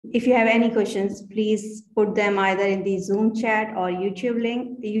If you have any questions, please put them either in the Zoom chat or YouTube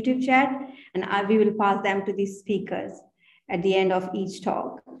link, the YouTube chat, and we will pass them to the speakers at the end of each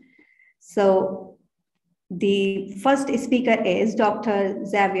talk. So the first speaker is Dr.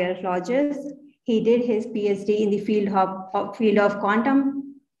 Xavier Rojas. He did his PhD in the field of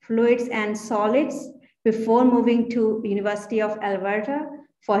quantum fluids and solids before moving to University of Alberta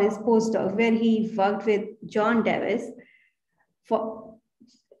for his postdoc, where he worked with John Davis.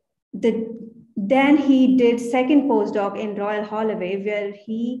 Then he did second postdoc in Royal Holloway, where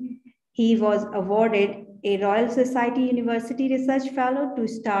he was awarded a Royal Society University Research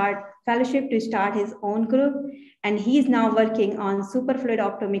Fellowship to start his own group. And he's now working on superfluid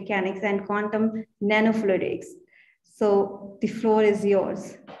optomechanics and quantum nanofluidics. So the floor is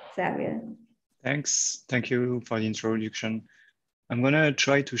yours, Xavier. Thanks. Thank you for the introduction. I'm going to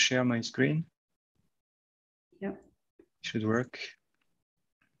try to share my screen. Yep. Should work.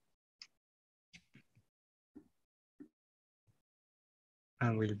 I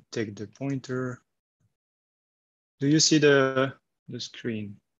will take the pointer. Do you see the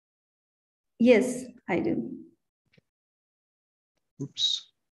screen? Yes, I do. Oops.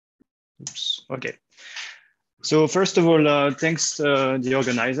 Okay. So first of all, thanks the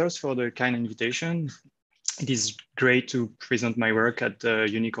organizers for the kind invitation. It is great to present my work at the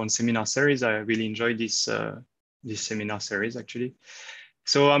Unicorn Seminar Series. I really enjoyed this seminar series, actually.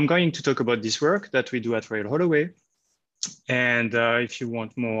 So I'm going to talk about this work that we do at Royal Holloway. And if you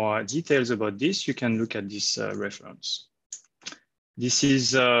want more details about this, you can look at this reference. This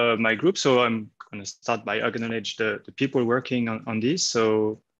is my group. So I'm going to start by acknowledge the people working on this.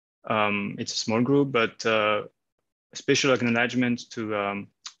 So it's a small group, but a special acknowledgement to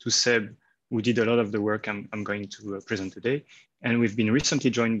Seb, who did a lot of the work I'm going to present today. And we've been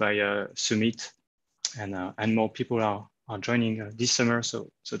recently joined by Sumit, and more people are joining this summer. So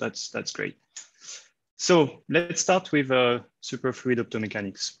that's great. So let's start with superfluid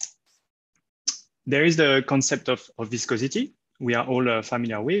optomechanics. There is the concept of viscosity we are all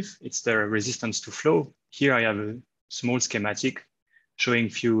familiar with. It's the resistance to flow. Here I have a small schematic showing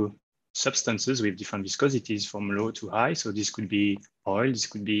few substances with different viscosities from low to high. So this could be oil, this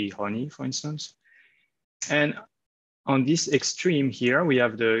could be honey, for instance. And on this extreme here, we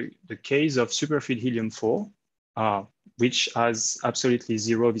have the case of superfluid helium-4, which has absolutely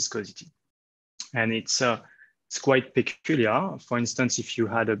zero viscosity. And it's quite peculiar. For instance, if you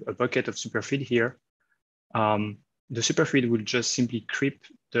had a bucket of superfluid here, the superfluid would just simply creep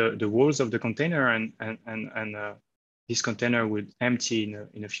the walls of the container, and this container would empty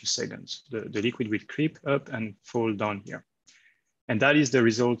in a few seconds. The liquid would creep up and fall down here. And that is the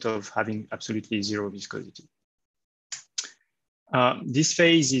result of having absolutely zero viscosity. This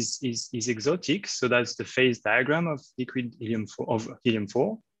phase is exotic. So that's the phase diagram of liquid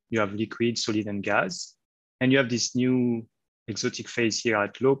helium-4. You have liquid, solid, and gas. And you have this new exotic phase here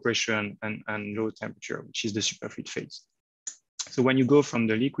at low pressure and low temperature, which is the superfluid phase. So when you go from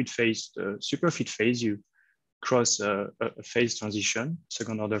the liquid phase to the superfluid phase, you cross a phase transition,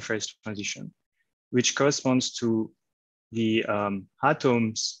 second order phase transition, which corresponds to the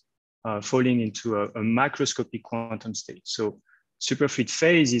atoms falling into a macroscopic quantum state. So superfluid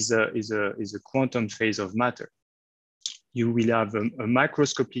phase is a quantum phase of matter. You will have a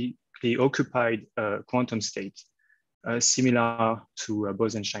macroscopically occupied quantum state, similar to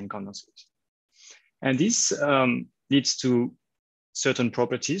Bose-Einstein condensate. And this leads to certain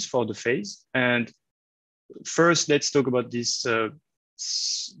properties for the phase. And first, let's talk about these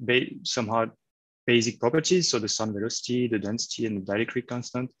somehow basic properties. So the sound velocity, the density, and the dielectric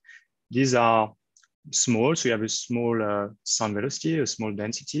constant. These are small, so you have a small sound velocity, a small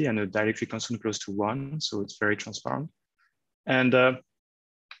density, and a dielectric constant close to 1. So it's very transparent. And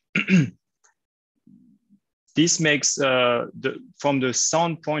this makes, from the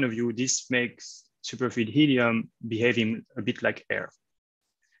sound point of view, this makes superfluid helium behaving a bit like air.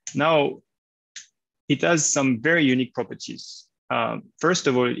 Now, it has some very unique properties. First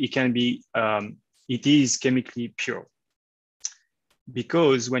of all, it is chemically pure,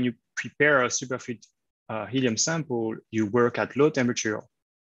 because when you prepare a superfluid helium sample, you work at low temperature,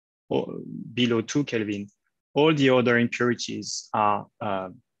 or below 2 Kelvin. All the other impurities are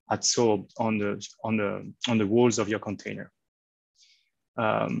adsorbed on the walls of your container.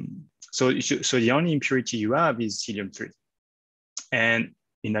 So the only impurity you have is helium-3. And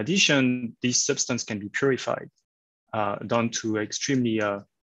in addition, this substance can be purified down to extremely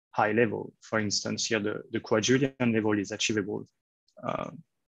high level. For instance, here the quadrillion level is achievable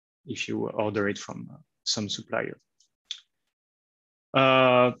if you order it from some supplier.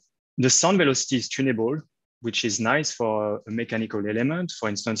 The sound velocity is tunable. which is nice for a mechanical element, for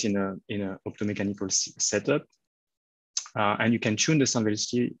instance, in a optomechanical setup. And you can tune the sound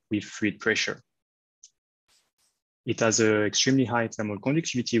velocity with fluid pressure. It has an extremely high thermal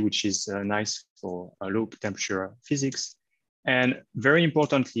conductivity, which is nice for low temperature physics. And very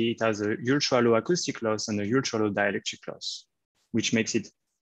importantly, it has a ultra low acoustic loss and a ultra low dielectric loss, which makes it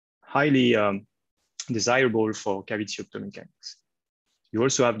highly desirable for cavity optomechanics. You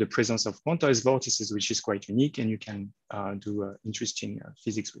also have the presence of quantized vortices, which is quite unique, and you can do interesting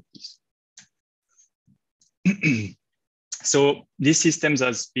physics with this. So these systems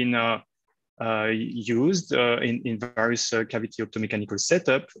has been used in various cavity optomechanical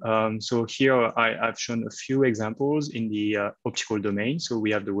setup. So here I've shown a few examples in the optical domain. So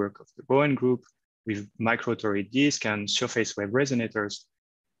we have the work of the Bowen group with microrotary disk and surface wave resonators.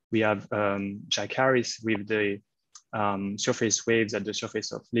 We have Jack Harris with the surface waves at the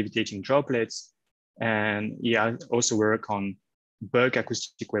surface of levitating droplets. And he also work on bulk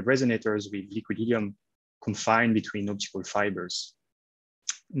acoustic wave resonators with liquid helium confined between optical fibers.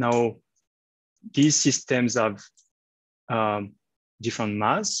 Now, these systems have different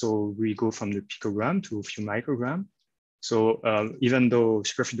mass. So we go from the picogram to a few microgram. So even though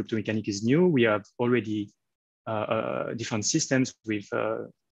superfluid optomechanics is new, we have already different systems with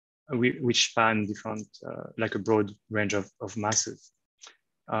which span different, like a broad range of masses.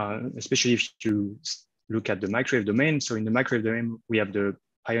 Especially if you look at the microwave domain. So in the microwave domain, we have the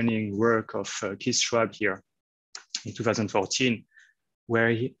pioneering work of Keith Schwab here in 2014, where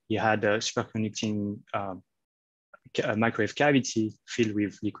he had a superconducting microwave cavity filled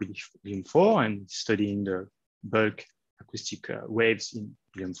with liquid helium-4 and studying the bulk acoustic waves in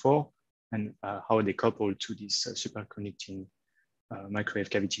helium-4 and how they couple to this superconducting microwave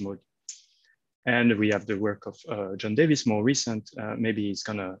cavity mode. And we have the work of John Davis, more recent. Maybe he's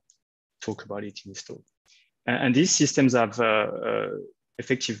gonna talk about it in his talk. And these systems have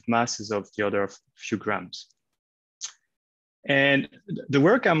effective masses of the order of a few grams. And the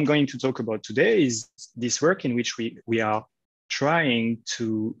work I'm going to talk about today is this work in which we are trying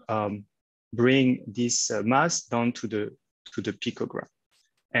to bring this mass down to the picogram.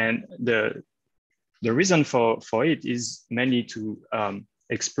 And the reason for it is mainly to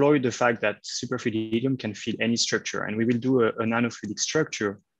exploit the fact that superfluid helium can fill any structure. And we will do a nanofluidic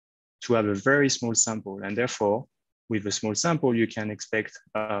structure to have a very small sample. And therefore, with a small sample, you can expect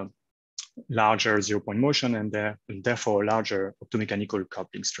larger zero-point motion and therefore larger optomechanical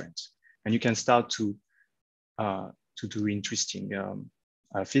coupling strengths. And you can start to do interesting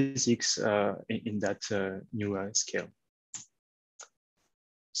physics in that new scale.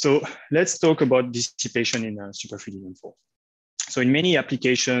 So let's talk about dissipation in superfluid helium-4. So in many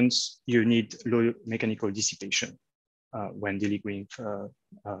applications, you need low mechanical dissipation when dealing with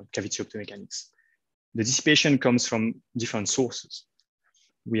cavity optomechanics. The dissipation comes from different sources.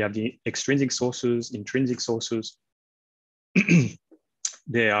 We have the extrinsic sources, intrinsic sources.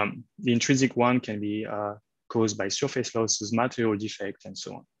 The intrinsic one can be caused by surface losses, material defect, and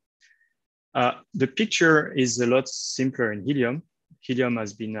so on. The picture is a lot simpler in helium. Helium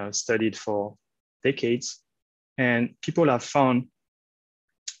has been studied for decades, and people have found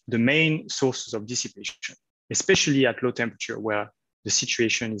the main sources of dissipation, especially at low temperature where the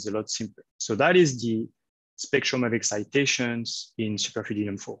situation is a lot simpler. So that is the spectrum of excitations in superfluid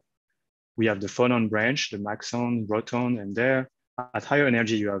helium-4. We have the phonon branch, the maxon, roton, and there at higher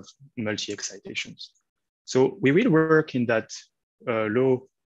energy, you have multi-excitations. So we will work in that low,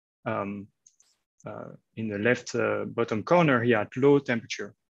 in the left bottom corner here at low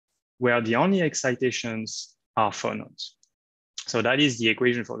temperature, where the only excitations are phonons. So that is the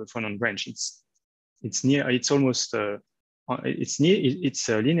equation for the phonon branch. It's linear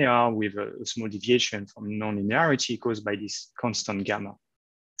with a small deviation from non-linearity caused by this constant gamma.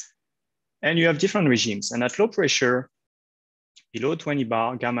 And you have different regimes. And at low pressure, below 20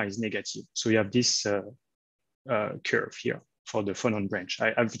 bar, gamma is negative. So you have this curve here for the phonon branch.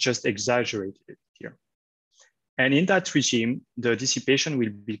 I've just exaggerated it here. And in that regime, the dissipation will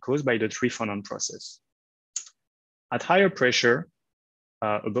be caused by the 3-phonon process. At higher pressure,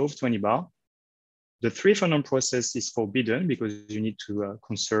 above 20 bar, the 3-phonon process is forbidden because you need to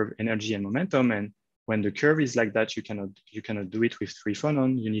conserve energy and momentum. And when the curve is like that, you cannot do it with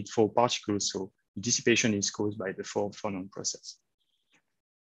 3-phonon. You need 4 particles. So dissipation is caused by the 4-phonon process.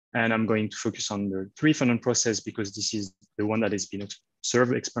 And I'm going to focus on the 3-phonon process because this is the one that has been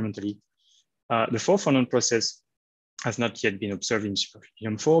observed experimentally. The 4-phonon process has not yet been observed in superfluid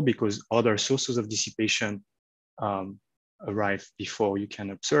helium-4 because other sources of dissipation arrive before you can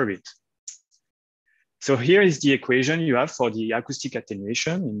observe it. So here is the equation you have for the acoustic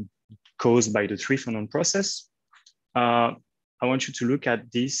attenuation in caused by the three-phonon process. I want you to look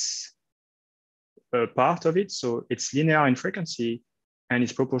at this part of it. So it's linear in frequency and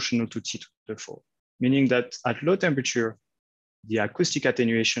it's proportional to T to the 4, meaning that at low temperature, the acoustic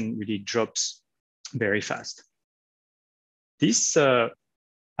attenuation really drops very fast. This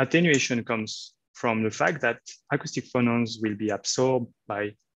attenuation comes from the fact that acoustic phonons will be absorbed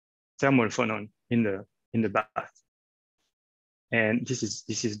by thermal phonon in the bath. And this is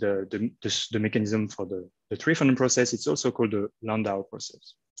the mechanism for the three-phonon process. It's also called the Landau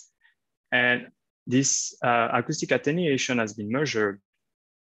process. And this acoustic attenuation has been measured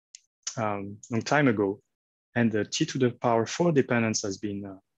long time ago, and the T to the power 4 dependence has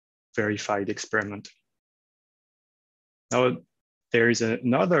been verified experimentally. Now, there is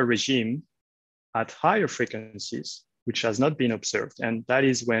another regime at higher frequencies, which has not been observed, and that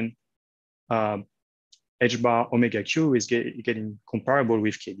is when H bar omega Q is getting comparable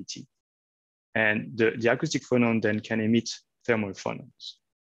with KBT. And the acoustic phonon then can emit thermal phonons.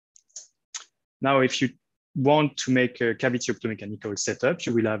 Now, if you want to make a cavity optomechanical setup,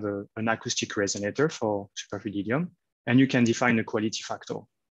 you will have an acoustic resonator for superfluid helium, and you can define a quality factor.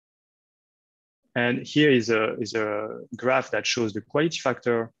 And here is a graph that shows the quality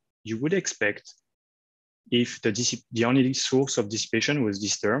factor you would expect if the only source of dissipation was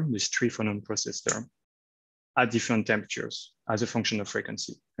this term, this three-phonon process term, at different temperatures as a function of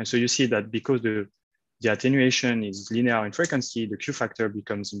frequency. And so you see that because the attenuation is linear in frequency, the Q factor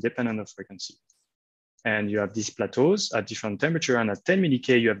becomes independent of frequency. And you have these plateaus at different temperature, and at 10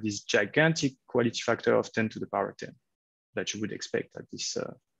 milli-K, you have this gigantic quality factor of 10 to the power 10 that you would expect at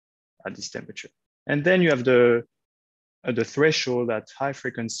this temperature. And then you have the threshold at high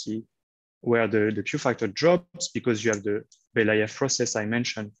frequency where the Q factor drops because you have the Belayev process I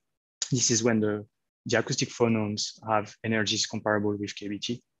mentioned. This is when the acoustic phonons have energies comparable with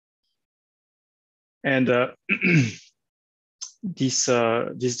KBT. And this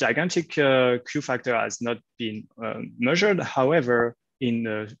gigantic Q factor has not been measured. However, in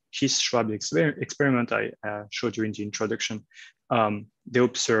the Kiss-Schwab experiment I showed you in the introduction, they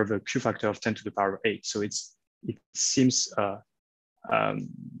observe a Q factor of 10 to the power 8. So it seems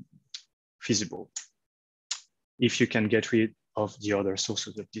feasible if you can get rid of the other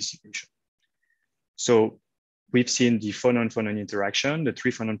sources of dissipation. So we've seen the phonon-phonon interaction, the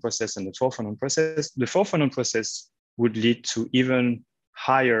three-phonon process, and the four-phonon process. The four-phonon process would lead to even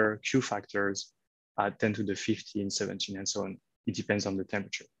higher Q factors at 10 to the 15, 17, and so on. It depends on the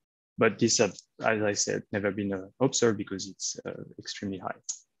temperature. But this, as I said, never been observed because it's extremely high.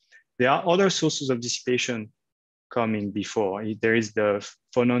 There are other sources of dissipation coming before. There is the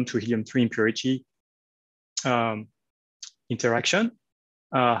phonon to helium-3 impurity interaction.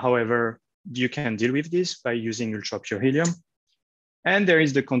 However, you can deal with this by using ultra-pure helium. And there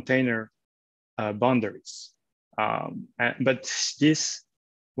is the container boundaries. But this,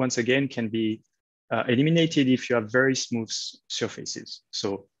 once again, can be eliminated if you have very smooth surfaces.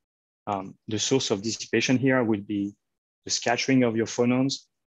 So the source of dissipation here will be the scattering of your phonons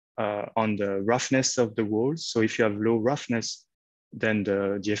on the roughness of the walls. So if you have low roughness, then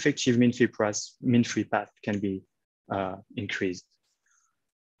the effective mean-free path can be increased.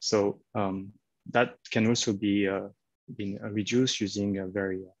 So that can also be reduced using a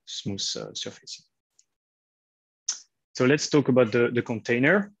very smooth surface. So let's talk about the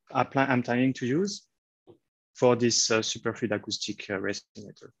container I'm planning to use for this superfluid acoustic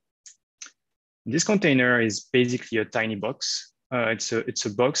resonator. This container is basically a tiny box. It's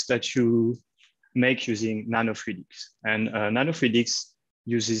a box that you make using nanofluidics. And nanofluidics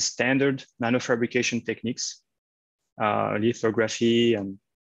uses standard nanofabrication techniques, lithography and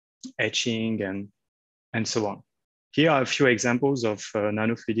etching and so on. Here are a few examples of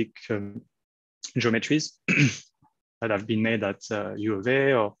nanofluidic geometries that have been made at U of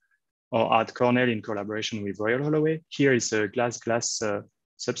A or at Cornell in collaboration with Royal Holloway. Here is a glass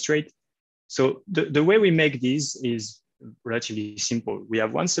substrate. So the way we make these is relatively simple. We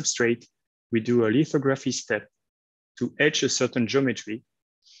have one substrate, we do a lithography step to etch a certain geometry.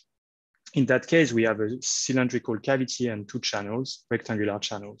 In that case, we have a cylindrical cavity and two channels, rectangular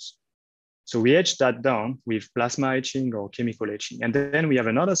channels. So we etch that down with plasma etching or chemical etching. And then we have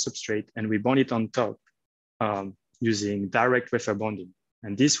another substrate and we bond it on top using direct wafer bonding.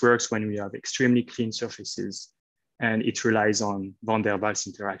 And this works when we have extremely clean surfaces, and it relies on van der Waals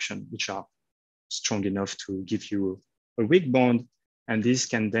interaction, which are strong enough to give you a weak bond. And this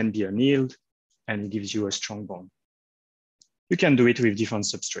can then be annealed and gives you a strong bond. You can do it with different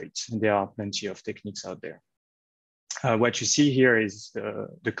substrates. And there are plenty of techniques out there. What you see here is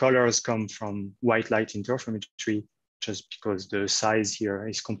the colors come from white light interferometry just because the size here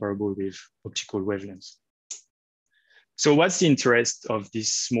is comparable with optical wavelengths. So what's the interest of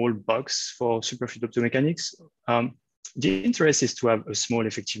this small box for superfluid optomechanics? The interest is to have a small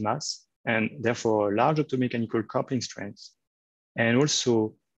effective mass and therefore a large optomechanical coupling strength, and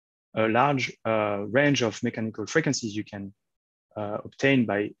also a large range of mechanical frequencies you can obtain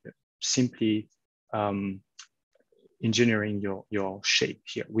by simply engineering your shape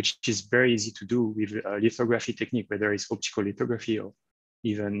here, which is very easy to do with a lithography technique, whether it's optical lithography or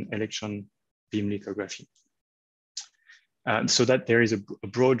even electron beam lithography. So that there is a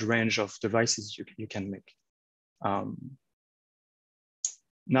broad range of devices you can make.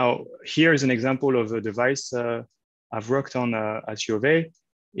 Now, here is an example of a device I've worked on at Xavier.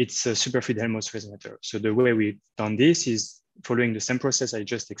 It's a superfluid Helmholtz resonator. So the way we've done this is following the same process I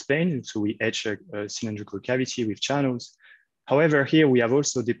just explained. So we etch a cylindrical cavity with channels. However, here we have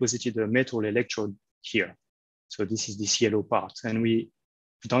also deposited a metal electrode here. So this is this yellow part, and we've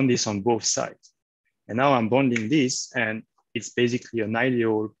done this on both sides. And now I'm bonding this, and it's basically an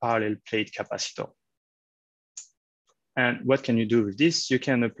ideal parallel plate capacitor. And what can you do with this? You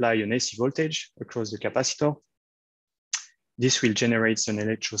can apply an AC voltage across the capacitor. This will generate an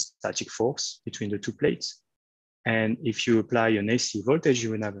electrostatic force between the two plates. And if you apply an AC voltage,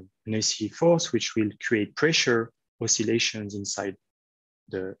 you will have an AC force, which will create pressure oscillations inside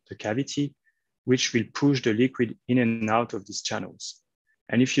the cavity, which will push the liquid in and out of these channels.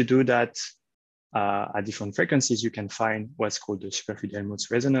 And if you do that at different frequencies, you can find what's called the superfluid Helmholtz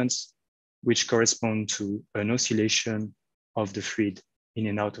resonance, which correspond to an oscillation of the fluid in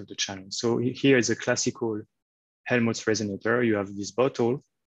and out of the channel. So here is a classical Helmholtz resonator. You have this bottle,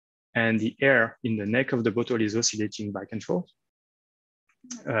 and the air in the neck of the bottle is oscillating back and forth,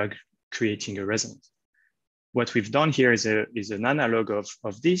 creating a resonance. What we've done here is an analog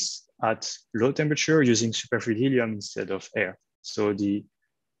of this at low temperature using superfluid helium instead of air. So the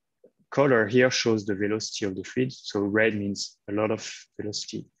color here shows the velocity of the fluid. So red means a lot of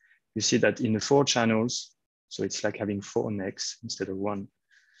velocity. You see that in the 4 channels, so it's like having 4 necks instead of 1.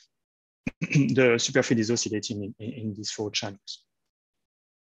 The superfluid is oscillating in these 4 channels.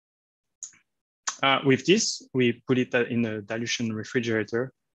 With this, we put it in a dilution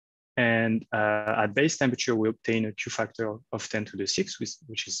refrigerator, and at base temperature, we obtain a Q factor of 10 to the 6,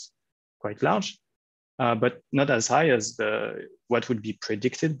 which is quite large, but not as high as what would be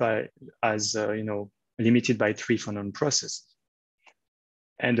predicted by limited by 3 Phononic processes.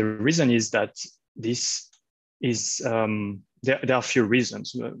 And the reason is that this is there are a few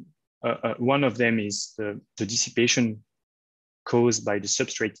reasons. One of them is the dissipation caused by the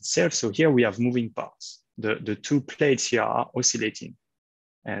substrate itself. So here we have moving parts. The 2 plates here are oscillating,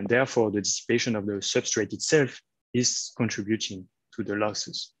 and therefore the dissipation of the substrate itself is contributing to the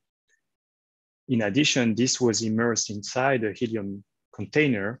losses. In addition, this was immersed inside a helium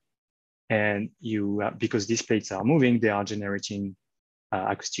container, and because these plates are moving, they are generating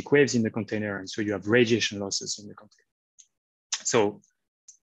acoustic waves in the container, and so you have radiation losses in the container. So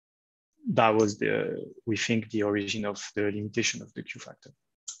that was we think the origin of the limitation of the Q factor.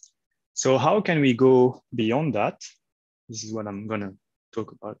 So how can we go beyond that? This is what I'm gonna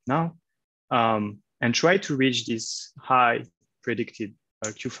talk about now, and try to reach these high predicted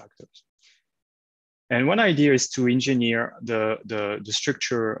Q factors. And one idea is to engineer the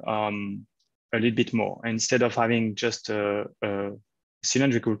structure a little bit more. And instead of having just a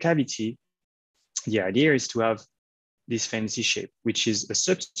cylindrical cavity, the idea is to have this fancy shape, which is a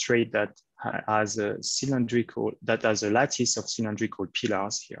substrate that has a lattice of cylindrical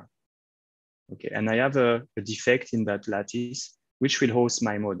pillars here. Okay, and I have a defect in that lattice, which will host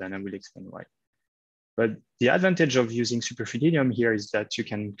my mode, and I will explain why. But the advantage of using superfluid helium here is that you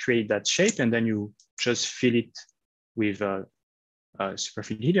can create that shape, and then you just fill it with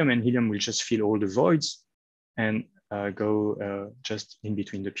superfluid helium, and helium will just fill all the voids and go just in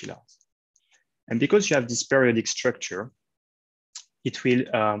between the pillars. And because you have this periodic structure, it will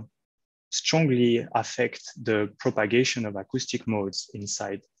strongly affect the propagation of acoustic modes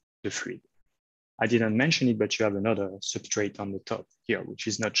inside the fluid. I didn't mention it, but you have another substrate on the top here, which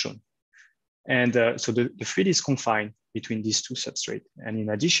is not shown. And so the fluid is confined between these 2 substrates. And in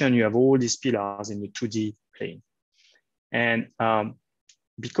addition, you have all these pillars in the 2D plane. And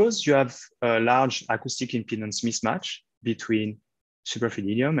because you have a large acoustic impedance mismatch between superfluid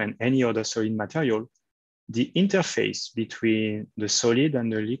helium and any other solid material, the interface between the solid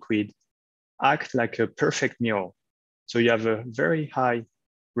and the liquid act like a perfect mirror. So you have a very high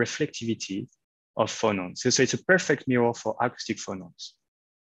reflectivity of phonons. So it's a perfect mirror for acoustic phonons.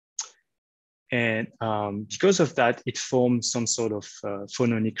 And because of that, it forms some sort of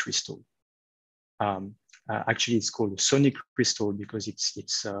phononic crystal. actually it's called a sonic crystal because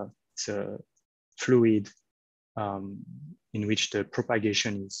it's a fluid in which the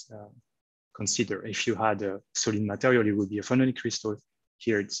propagation is considered. If you had a solid material, it would be a phononic crystal.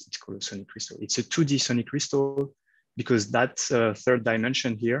 Here it's called a sonic crystal. It's a 2D sonic crystal because that third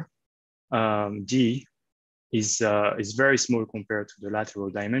dimension here, D, is very small compared to the lateral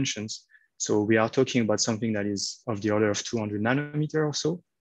dimensions. So we are talking about something that is of the order of 200 nanometer or so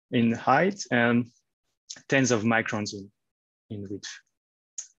in height and tens of microns in width.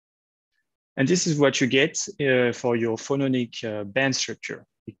 And this is what you get for your phononic band structure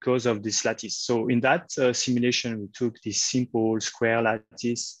because of this lattice. So in that simulation, we took this simple square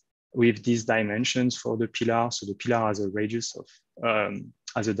lattice with these dimensions for the pillar. So the pillar has a radius of,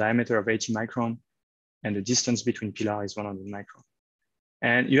 has a diameter of 80 micron, and the distance between pillar is 100 micron.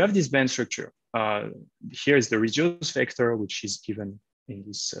 And you have this band structure. Here is the reduced vector, which is given in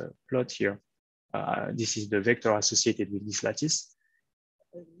this plot here. This is the vector associated with this lattice.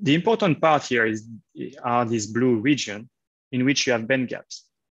 The important part here are this blue region in which you have band gaps.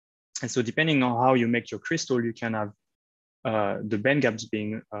 And so depending on how you make your crystal, you can have the band gaps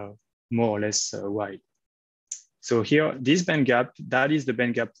being more or less wide. So here, this band gap, that is the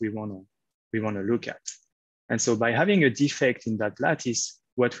band gap we want to look at. And so by having a defect in that lattice,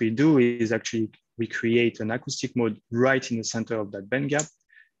 what we do is actually we create an acoustic mode right in the center of that band gap.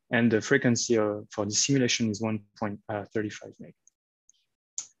 And the frequency for the simulation is 1.35 meg.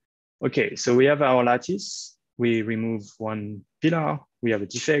 Okay, so we have our lattice. We remove one pillar, we have a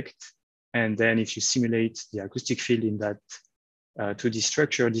defect. And then if you simulate the acoustic field in that 2D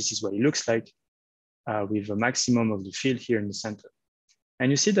structure, this is what it looks like with a maximum of the field here in the center.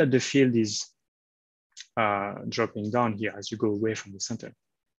 And you see that the field is dropping down here as you go away from the center.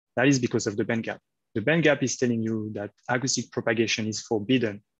 That is because of the band gap. The band gap is telling you that acoustic propagation is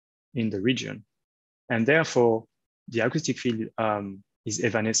forbidden in the region. And therefore, the acoustic field is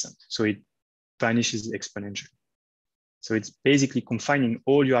evanescent. So it vanishes exponentially. So it's basically confining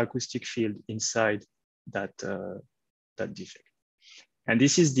all your acoustic field inside that, that defect. And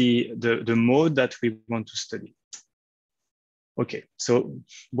this is the mode that we want to study. Okay, so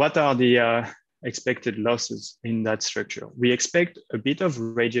what are the expected losses in that structure? We expect a bit of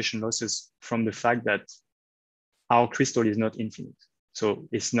radiation losses from the fact that our crystal is not infinite. So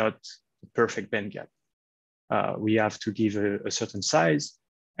it's not a perfect band gap. We have to give a certain size,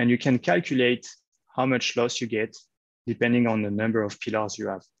 and you can calculate how much loss you get depending on the number of pillars you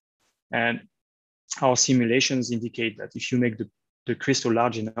have. And our simulations indicate that if you make the crystal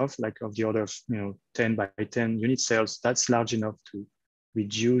large enough, like of the order of 10 by 10 unit cells, that's large enough to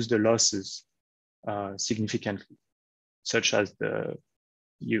reduce the losses significantly, such as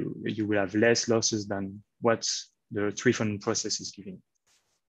you will have less losses than what the three-phone process is giving.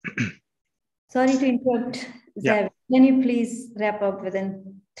 Sorry to interrupt, Xavier. Yeah. Can you please wrap up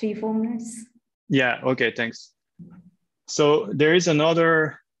within 3-4 minutes? Yeah, okay, thanks. So there is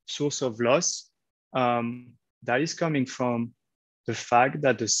another source of loss that is coming from the fact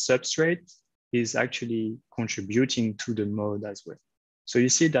that the substrate is actually contributing to the mode as well. So you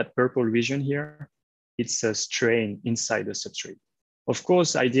see that purple region here, it's a strain inside the substrate. Of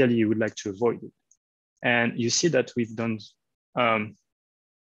course, ideally you would like to avoid it. And you see that we've done,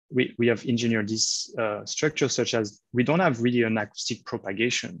 we have engineered this structure such as we don't have really an acoustic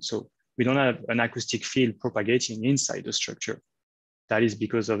propagation. So we don't have an acoustic field propagating inside the structure. That is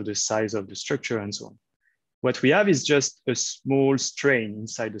because of the size of the structure and so on. What we have is just a small strain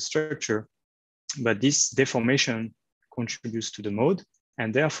inside the structure, but this deformation contributes to the mode,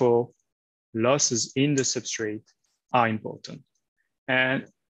 and therefore losses in the substrate are important. And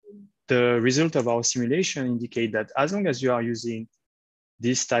the result of our simulation indicate that as long as you are using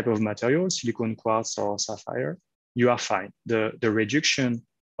this type of material, silicon, quartz, or sapphire, you are fine. The reduction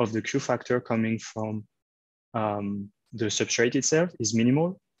of the Q factor coming from the substrate itself is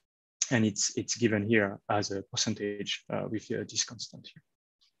minimal, and it's given here as a percentage with this constant here.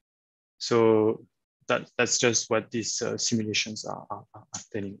 So that's just what these simulations are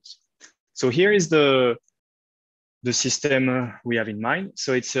telling us. So here is the system we have in mind.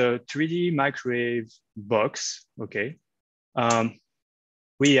 So it's a 3D microwave box, okay?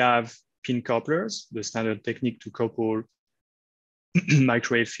 We have pin couplers, the standard technique to couple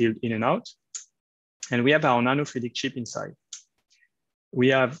microwave field in and out. And we have our nanofluidic chip inside. We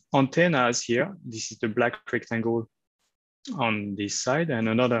have antennas here. This is the black rectangle on this side and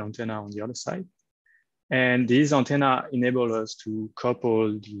another antenna on the other side. And these antennas enable us to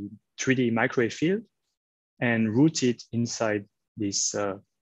couple the 3D microwave field and route it inside this,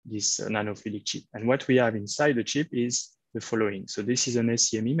 this nanofluidic chip. And what we have inside the chip is the following. So this is an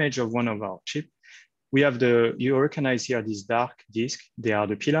SEM image of one of our chip. we have you recognize here this dark disk, they are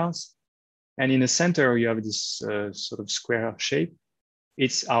the pillars. And in the center, you have this sort of square shape.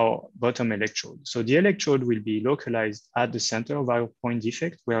 It's our bottom electrode. So the electrode will be localized at the center of our point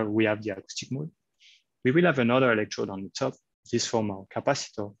defect where we have the acoustic mode. We will have another electrode on the top. This forms our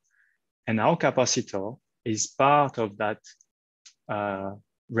capacitor. And our capacitor is part of that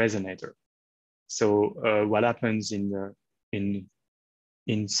resonator. So what happens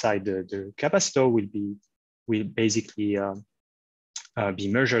inside the capacitor will basically be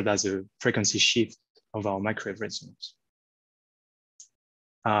measured as a frequency shift of our microwave resonance.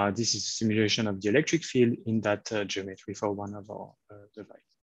 This is a simulation of the electric field in that geometry for one of our devices.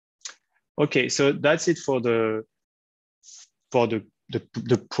 Okay, so that's it for the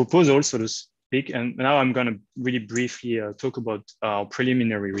proposal, so to speak. And now I'm going to really briefly talk about our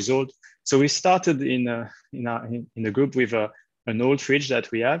preliminary result. So we started in the group with an old fridge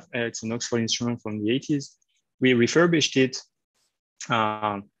that we have. It's an Oxford instrument from the 80s. We refurbished it.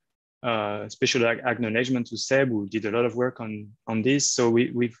 Special acknowledgement to Seb, who did a lot of work on this. So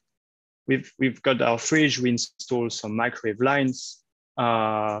we've got our fridge. We installed some microwave lines.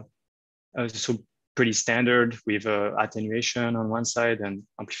 So pretty standard with attenuation on one side and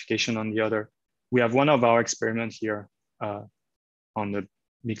amplification on the other. We have one of our experiments here on the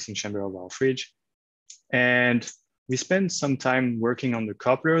mixing chamber of our fridge. And we spent some time working on the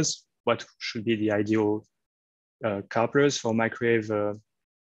couplers, what should be the ideal couplers for microwave to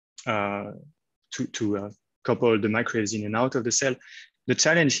couple the microwaves in and out of the cell. The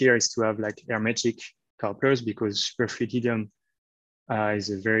challenge here is to have like hermetic couplers because superfluid helium is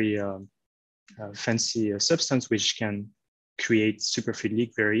a very fancy substance which can create superfluid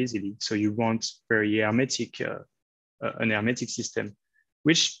leak very easily. So you want very hermetic, an hermetic system,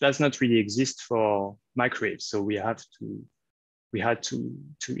 which does not really exist for microwaves. So we had to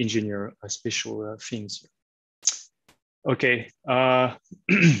engineer a special things here. Okay,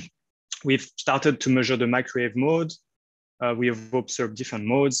 we've started to measure the microwave mode. We have observed different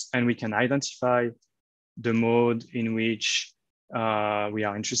modes, and we can identify the mode in which we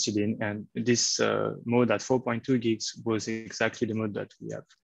are interested in. And this mode at 4.2 gigs was exactly the mode that we have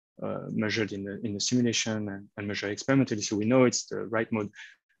measured in the simulation and measured experimentally. So we know it's the right mode.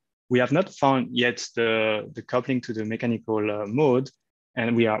 We have not found yet the coupling to the mechanical mode,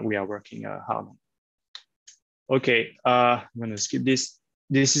 and we are working hard on it. Okay, I'm going to skip this.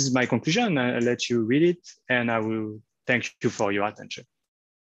 This is my conclusion. I'll let you read it, and I will thank you for your attention.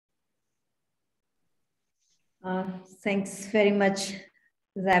 Thanks very much,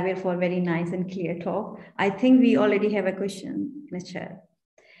 Xavier, for a very nice and clear talk. I think we already have a question in the chat.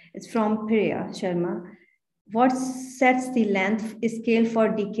 It's from Priya Sharma. What sets the length scale for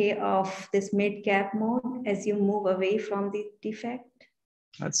decay of this mid-gap mode as you move away from the defect?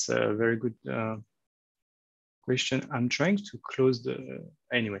 That's a very good question. I'm trying to close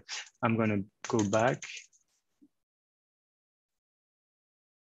anyway, I'm going to go back.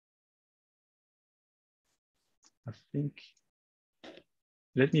 I think,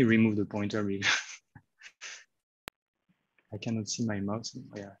 let me remove the pointer really. I cannot see my mouse.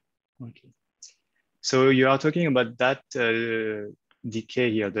 Yeah, okay. So you are talking about that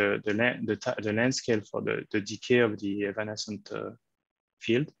decay here, the length scale for the decay of the evanescent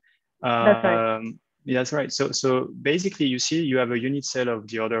field. That's right. Yeah, that's right. So basically, you see, you have a unit cell of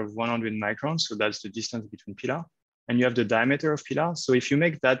the order of 100 microns. So that's the distance between pillar, and you have the diameter of pillar. So if you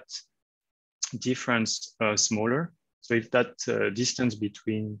make that difference smaller, so if that distance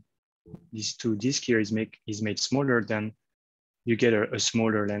between these two disks here is made smaller, then you get a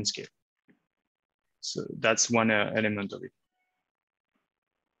smaller length scale. So that's one element of it.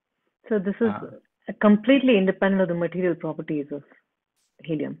 So this is completely independent of the material properties of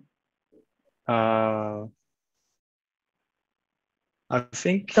helium. I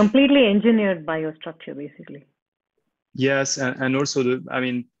think completely engineered by your structure, basically. Yes, and also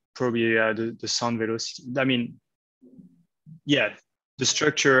probably the sound velocity. Yeah, the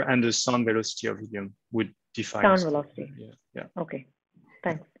structure and the sound velocity of helium would define sound velocity. Yeah. Okay,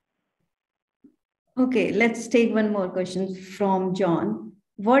 thanks. Okay, let's take one more question from John.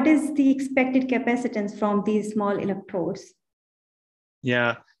 What is the expected capacitance from these small electrodes?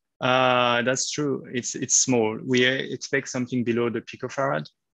 Yeah, that's true. It's small. We expect something below the picofarad.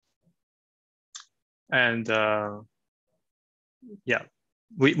 And yeah,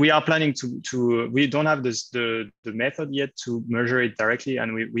 we are planning to we don't have the method yet to measure it directly,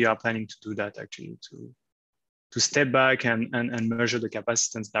 and we are planning to do that actually, to step back and measure the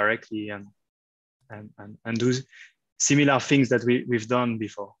capacitance directly and do similar things that we've done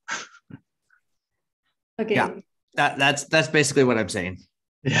before. Okay. Yeah, that's basically what I'm saying.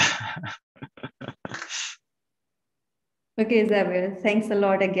 Yeah. Okay, Xavier, thanks a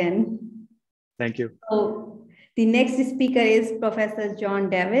lot again. Thank you. So the next speaker is Professor John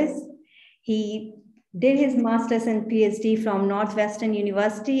Davis. He did his master's and PhD from Northwestern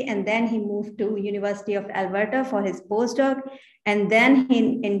University, and then he moved to University of Alberta for his postdoc. And then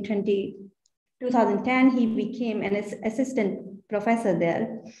in 2010, he became an assistant professor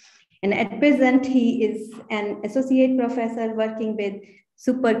there. And at present, he is an associate professor working with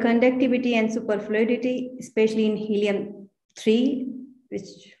superconductivity and superfluidity, especially in helium-3, which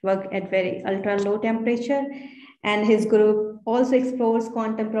work at very ultra low temperature. And his group also explores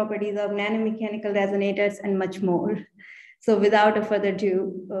quantum properties of nanomechanical resonators and much more. So without a further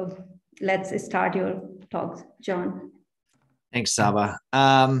ado, let's start your talk, John. Thanks, Saba.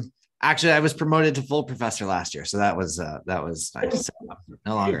 Actually, I was promoted to full professor last year, so that was nice. So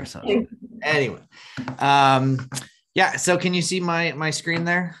no longer so. Anyway, yeah. So can you see my screen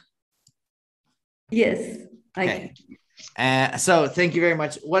there? Yes. Okay. So thank you very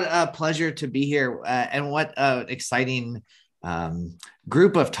much. What a pleasure to be here, and what an exciting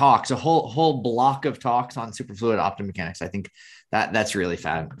group of talks, a whole block of talks on superfluid optomechanics. I think that's really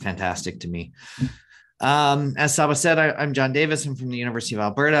fantastic to me. As Saba said, I'm John Davis. I'm from the University of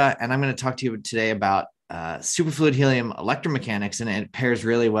Alberta, and I'm going to talk to you today about superfluid helium electromechanics, and it pairs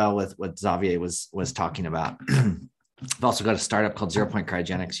really well with what Xavier was talking about. I've also got a startup called 0 Point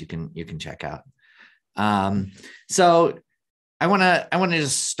Cryogenics you can check out. So I want to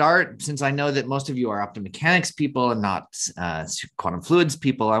just start, since I know that most of you are optomechanics people and not quantum fluids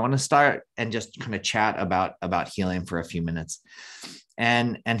people. I want to start and just kind of chat about helium for a few minutes.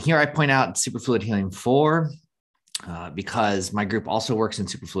 And here I point out superfluid helium-4 because my group also works in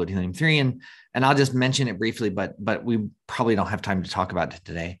superfluid helium-3, and I'll just mention it briefly, but we probably don't have time to talk about it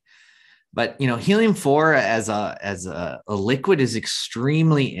today. But helium-4 as a liquid is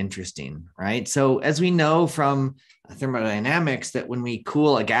extremely interesting, right? So as we know from thermodynamics, that when we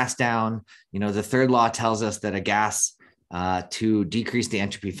cool a gas down, the third law tells us that a gas to decrease the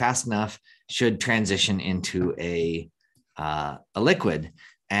entropy fast enough should transition into a liquid.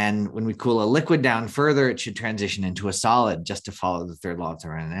 And when we cool a liquid down further, it should transition into a solid, just to follow the third law of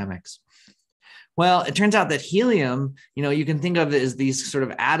thermodynamics. Well, it turns out that helium, you can think of it as these sort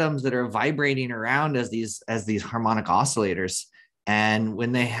of atoms that are vibrating around as these harmonic oscillators. And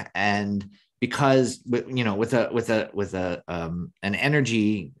because with an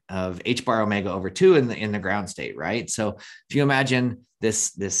energy of h bar omega over 2 in the ground state, right? So if you imagine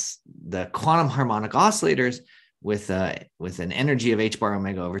the quantum harmonic oscillators with an energy of h bar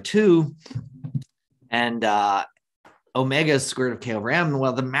omega over 2, and omega is square root of k over m.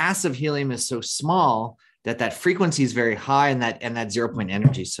 Well, the mass of helium is so small that frequency is very high, and that 0 point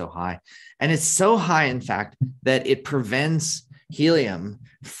energy is so high. And it's so high, in fact, that it prevents helium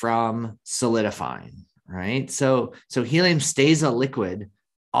from solidifying, right? So helium stays a liquid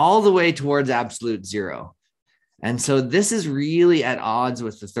all the way towards absolute zero. And so this is really at odds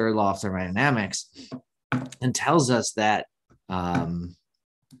with the third law of thermodynamics, and tells us that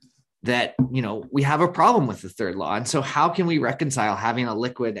we have a problem with the third law. And so how can we reconcile having a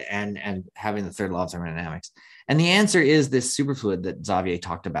liquid and having the third law of thermodynamics? And the answer is this superfluid that Xavier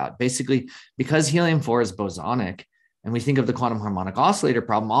talked about. Basically, because helium-4 is bosonic, and we think of the quantum harmonic oscillator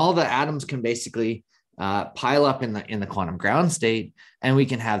problem, all the atoms can basically pile up in the quantum ground state, and we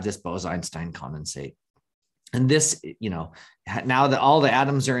can have this Bose-Einstein condensate. And this, now that all the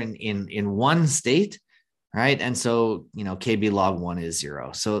atoms are in one state, right? And so, KB log 1 is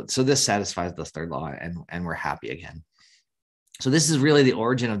 0. So this satisfies the third law, and we're happy again. So this is really the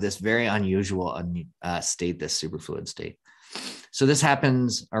origin of this very unusual state, this superfluid state. So this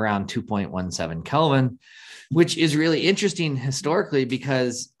happens around 2.17 Kelvin, which is really interesting historically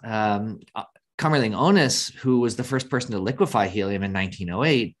because Kamerlingh Onnes, who was the first person to liquefy helium in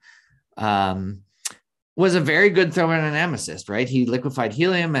 1908, was a very good thermodynamicist, right? He liquefied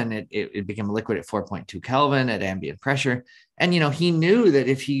helium, and it became a liquid at 4.2 Kelvin at ambient pressure. And, he knew that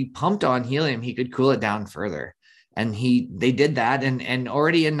if he pumped on helium, he could cool it down further. And they did that. And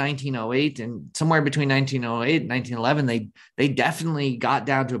already in 1908, and somewhere between 1908 and 1911, they definitely got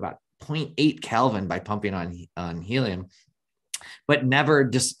down to about 0.8 Kelvin by pumping on helium, but never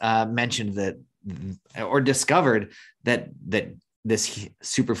just mentioned that or discovered that this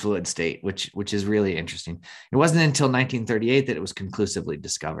superfluid state, which is really interesting. It wasn't until 1938 that it was conclusively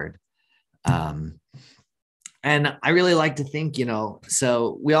discovered. And I really like to think,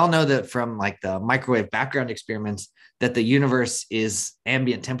 so we all know that from like the microwave background experiments that the universe is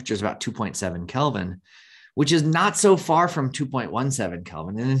ambient temperatures about 2.7 Kelvin, which is not so far from 2.17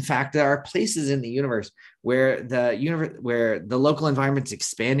 Kelvin. And in fact, there are places in the universe where the local environment's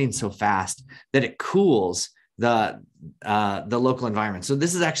expanding so fast that it cools the local environment. So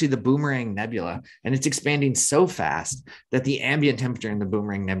this is actually the Boomerang Nebula, and it's expanding so fast that the ambient temperature in the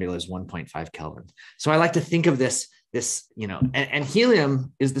Boomerang Nebula is 1.5 Kelvin. So I like to think of this, and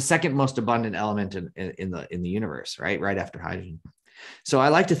helium is the second most abundant element in the universe, right after hydrogen. So I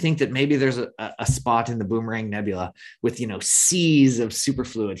like to think that maybe there's a spot in the Boomerang Nebula with, seas of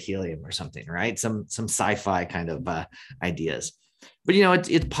superfluid helium or something, right? Some sci-fi kind of ideas. But,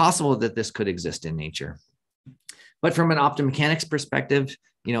 it's possible that this could exist in nature. But from an optomechanics perspective,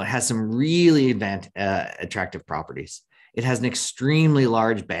 it has some really attractive properties. It has an extremely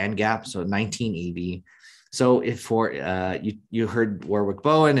large band gap, so 19 eV. So if you heard Warwick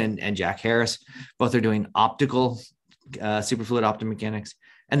Bowen and Jack Harris, both are doing optical superfluid optomechanics,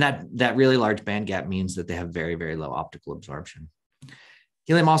 and that really large band gap means that they have very, very low optical absorption.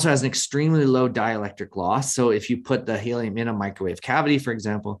 Helium also has an extremely low dielectric loss. So if you put the helium in a microwave cavity, for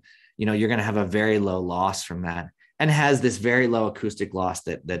example, you're going to have a very low loss from that, and has this very low acoustic loss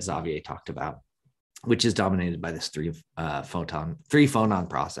that Xavier talked about, which is dominated by this three phonon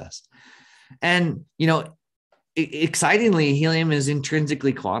process. And, excitingly, helium is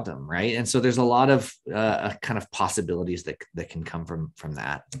intrinsically quantum, right? And so there's a lot of kind of possibilities that can come from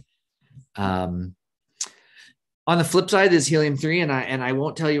that. On the flip side is helium-3, and I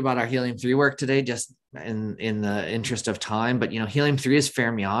won't tell you about our helium-3 work today, just in the interest of time. But helium-3 is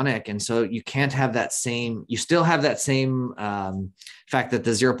fermionic, and so you can't have that same. You still have that same fact that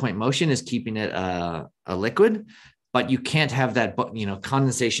the 0-point motion is keeping it a liquid, but you can't have that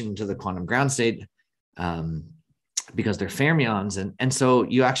condensation into the quantum ground state because they're fermions, and so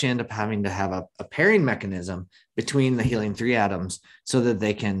you actually end up having to have a pairing mechanism between the helium-3 atoms so that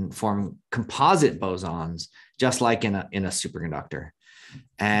they can form composite bosons, just like in a superconductor.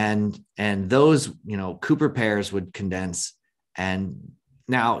 And those, Cooper pairs would condense. And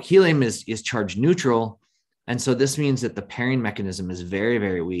now helium is charge neutral. And so this means that the pairing mechanism is very,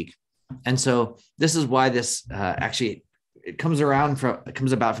 very weak. And so this is why this it comes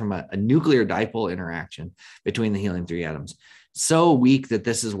about from a nuclear dipole interaction between the helium-3 atoms. So weak that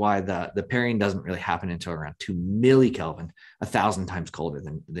this is why the pairing doesn't really happen until around 2 millikelvin, 1,000 times colder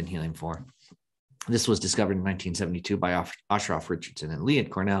than helium-4. This was discovered in 1972 by Osheroff, Richardson, and Lee at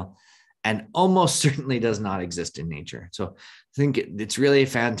Cornell, and almost certainly does not exist in nature. So I think it's really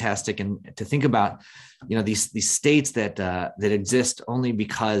fantastic, and to think about, these states that exist only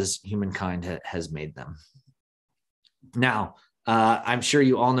because humankind has made them. Now, I'm sure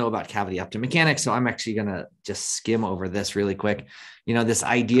you all know about cavity optomechanics, so I'm actually going to just skim over this really quick. This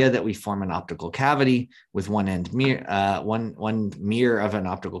idea that we form an optical cavity with one mirror of an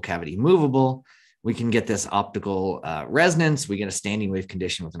optical cavity movable. We can get this optical resonance. We get a standing wave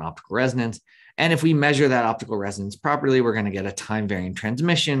condition with an optical resonance. And if we measure that optical resonance properly, we're going to get a time-varying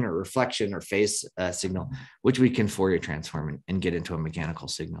transmission or reflection or phase signal, which we can Fourier transform and get into a mechanical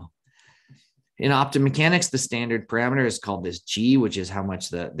signal. In optomechanics, the standard parameter is called this G, which is how much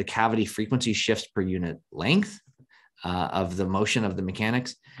the cavity frequency shifts per unit length of the motion of the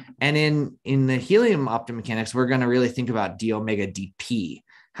mechanics. And in the helium optomechanics, we're going to really think about d omega dp,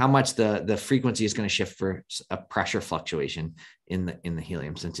 how much the frequency is going to shift for a pressure fluctuation in the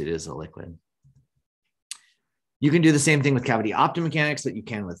helium, since it is a liquid. You can do the same thing with cavity optomechanics that you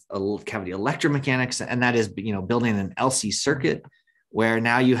can with cavity electromechanics, and that is building an LC circuit where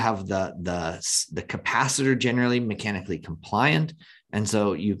now you have the capacitor generally mechanically compliant, and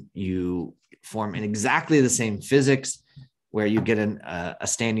so you form in exactly the same physics where you get a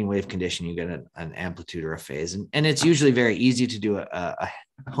standing wave condition, you get an amplitude or a phase, and it's usually very easy to do a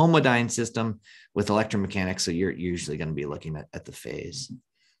homodyne system with electromechanics, so you're usually going to be looking at the phase.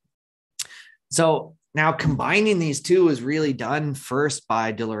 So now combining these two was really done first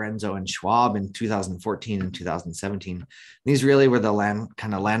by De Lorenzo and Schwab in 2014 and 2017. These really were the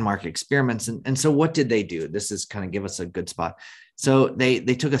landmark experiments. And so what did they do? This is kind of give us a good spot. So they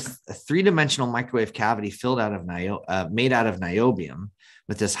took a three-dimensional microwave cavity made out of niobium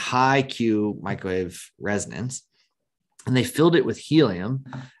with this high Q microwave resonance, and they filled it with helium.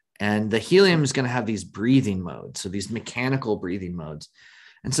 And the helium is going to have these breathing modes, so these mechanical breathing modes.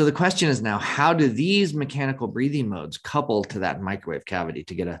 And so the question is now, how do these mechanical breathing modes couple to that microwave cavity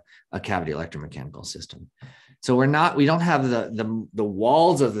to get a cavity electromechanical system? So we don't have the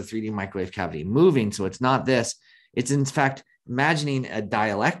walls of the 3D microwave cavity moving. So it's not this. It's in fact imagining a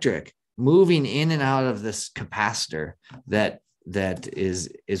dielectric moving in and out of this capacitor that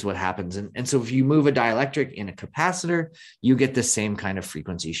is what happens. And so if you move a dielectric in a capacitor, you get the same kind of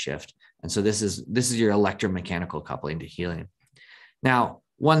frequency shift. And so this is your electromechanical coupling to helium. Now,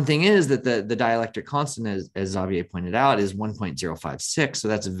 one thing is that the dielectric constant, as Xavier pointed out, is 1.056. So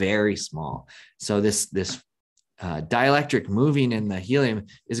that's very small. So this dielectric moving in the helium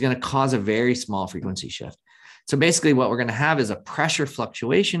is going to cause a very small frequency shift. So basically what we're going to have is a pressure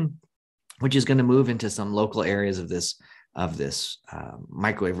fluctuation, which is going to move into some local areas of this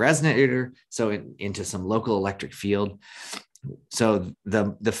microwave resonator, so into some local electric field. So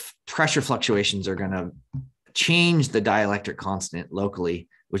the pressure fluctations are going to change the dielectric constant locally,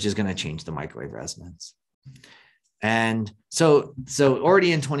 which is going to change the microwave resonance. And so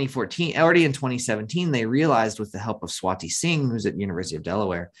already in 2017, they realized with the help of Swati Singh, who's at University of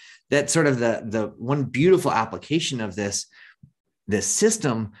Delaware, that sort of the one beautiful application of this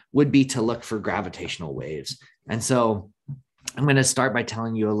system would be to look for gravitational waves. And so I'm going to start by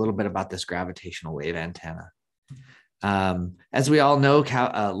telling you a little bit about this gravitational wave antenna. As we all know,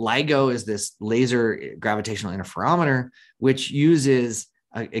 LIGO is this laser gravitational interferometer, which uses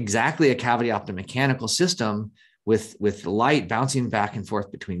exactly a cavity optomechanical system with light bouncing back and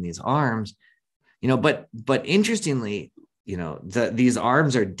forth between these arms. But interestingly, these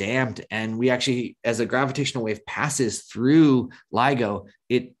arms are damped, and we actually, as a gravitational wave passes through LIGO,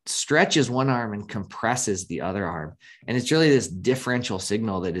 it stretches one arm and compresses the other arm. And it's really this differential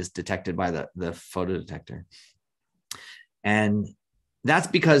signal that is detected by the photodetector. And that's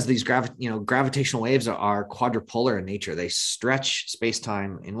because these gravitational waves are quadrupolar in nature. They stretch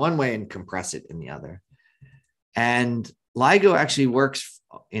space-time in one way and compress it in the other. And LIGO actually works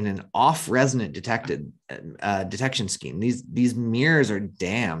in an off-resonant detection scheme. These mirrors are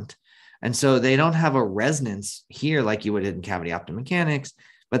damped, and so they don't have a resonance here like you would in cavity optomechanics,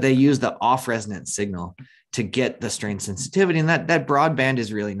 but they use the off-resonant signal to get the strain sensitivity. And that broadband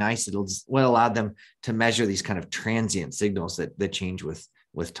is really nice. It'll allow them to measure these kind of transient signals that change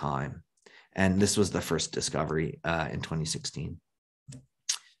with time. And this was the first discovery in 2016.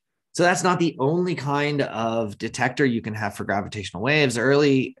 So that's not the only kind of detector you can have for gravitational waves.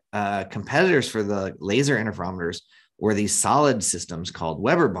 Early competitors for the laser interferometers were these solid systems called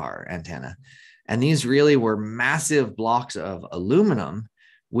Weber bar antenna. And these really were massive blocks of aluminum,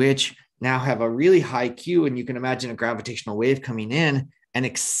 which now have a really high Q. And you can imagine a gravitational wave coming in and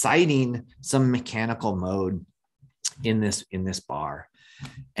exciting some mechanical mode in this bar.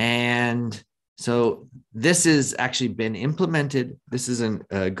 And so this has actually been implemented. This is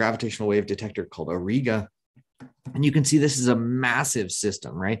a gravitational wave detector called Auriga. And you can see this is a massive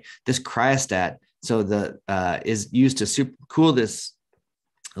system, right? This cryostat, so is used to cool this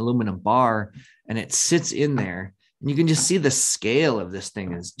aluminum bar, and it sits in there. And you can just see the scale of this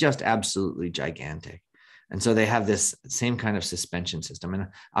thing is just absolutely gigantic. And so they have this same kind of suspension system. And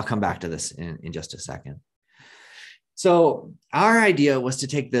I'll come back to this in just a second. So our idea was to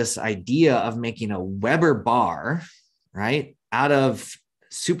take this idea of making a Weber bar, right, out of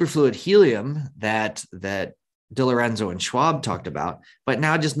superfluid helium that De Lorenzo and Schwab talked about, but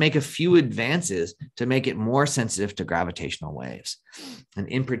now just make a few advances to make it more sensitive to gravitational waves. And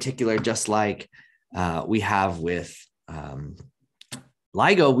in particular, just like we have with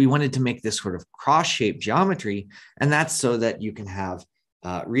LIGO, we wanted to make this sort of cross-shaped geometry, and that's so that you can have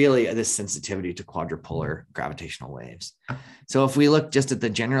really this sensitivity to quadrupolar gravitational waves. So if we look just at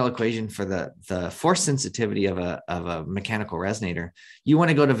the general equation for the force sensitivity of a mechanical resonator, you want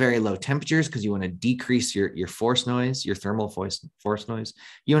to go to very low temperatures because you want to decrease your force noise, your thermal force noise.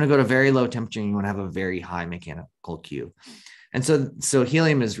 You want to go to very low temperature, and you want to have a very high mechanical Q. And so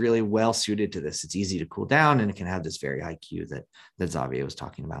helium is really well suited to this. It's easy to cool down, and it can have this very high Q that Xavier was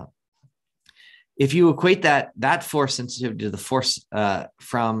talking about. If you equate that force sensitivity to the force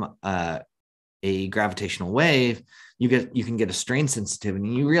from a gravitational wave, you can get a strain sensitivity.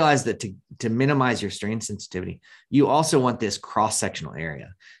 And you realize that to minimize your strain sensitivity, you also want this cross-sectional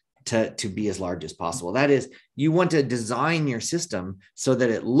area to be as large as possible. That is, you want to design your system so that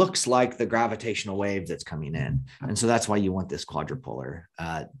it looks like the gravitational wave that's coming in. And so that's why you want this quadrupolar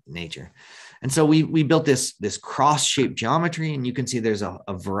nature. And so we built this cross-shaped geometry, and you can see there's a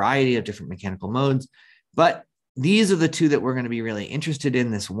variety of different mechanical modes, but these are the two that we're going to be really interested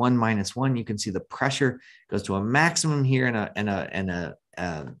in. This 1 - 1, you can see the pressure goes to a maximum here and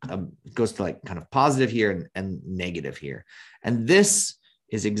goes to like kind of positive here and negative here. And this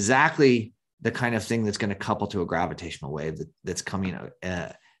is exactly the kind of thing that's going to couple to a gravitational wave that's coming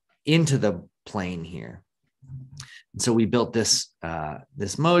into the plane here. And so we built this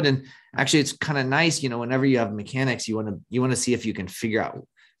mode, and actually it's kind of nice, whenever you have mechanics, you want to see if you can figure out,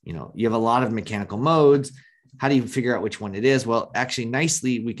 you have a lot of mechanical modes. How do you figure out which one it is? Well, actually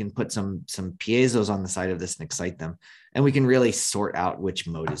nicely, we can put some piezos on the side of this and excite them, and we can really sort out which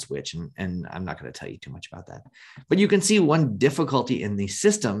mode is which. And I'm not going to tell you too much about that, but you can see one difficulty in these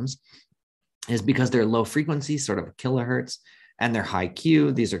systems is because they're low frequency, sort of kilohertz, and they're high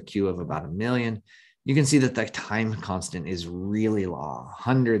Q. These are Q of about 1 million. you can see that the time constant is really long,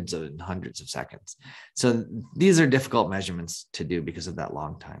 hundreds and hundreds of seconds. So these are difficult measurements to do because of that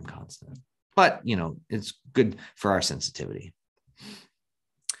long time constant. But, it's good for our sensitivity.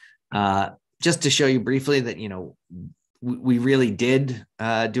 Just to show you briefly that, we really did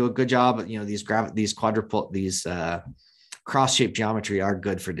do a good job. These cross-shaped geometry are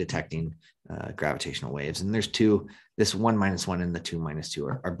good for detecting gravitational waves. And there's two, this 1 - 1 and the 2 - 2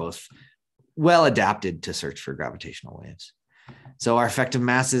 are both well adapted to search for gravitational waves. So our effective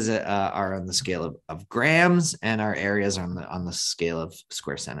masses are on the scale of grams, and our areas are on the scale of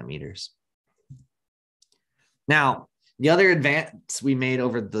square centimeters. Now, the other advance we made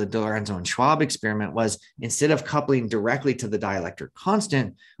over the De Lorenzo and Schwab experiment was, instead of coupling directly to the dielectric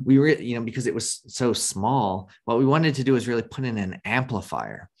constant, because it was so small, what we wanted to do is really put in an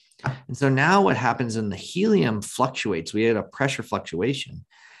amplifier. And so now what happens when the helium fluctuates, we had a pressure fluctuation.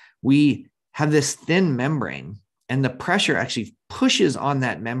 We have this thin membrane, and the pressure actually pushes on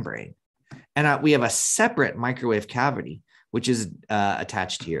that membrane. And we have a separate microwave cavity, which is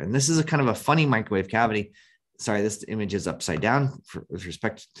attached here. And this is a kind of a funny microwave cavity. Sorry, this image is upside down with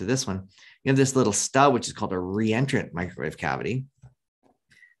respect to this one. You have this little stub, which is called a reentrant microwave cavity.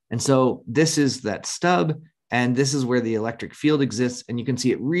 And so this is that stub, and this is where the electric field exists. And you can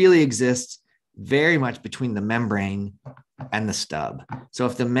see it really exists very much between the membrane and the stub. So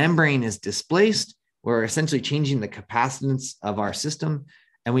if the membrane is displaced, we're essentially changing the capacitance of our system,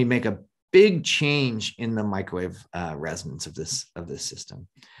 and we make a big change in the microwave resonance of this system.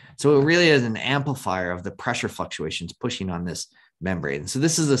 So it really is an amplifier of the pressure fluctuations pushing on this membrane. So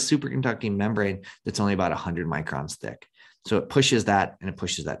this is a superconducting membrane that's only about 100 microns thick. So it pushes that, and it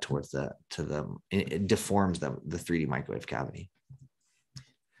pushes that towards it deforms the 3D microwave cavity.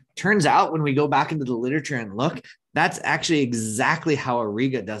 Turns out, when we go back into the literature and look, that's actually exactly how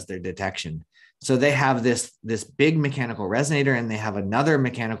Auriga does their detection. So they have this big mechanical resonator, and they have another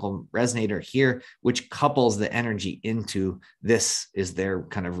mechanical resonator here, which couples the energy into this is their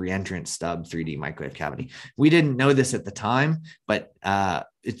kind of reentrant stub 3D microwave cavity. We didn't know this at the time, but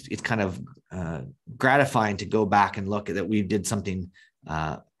it's kind of gratifying to go back and look at that. We did something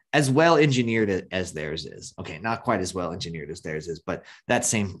as well engineered as theirs is. Okay, not quite as well engineered as theirs is, but that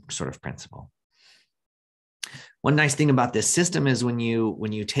same sort of principle. One nice thing about this system is when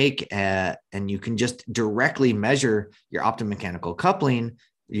you take and you can just directly measure your optomechanical coupling,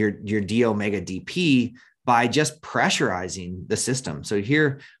 your d omega dp, by just pressurizing the system. So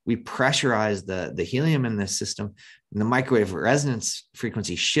here we pressurize the helium in this system, and the microwave resonance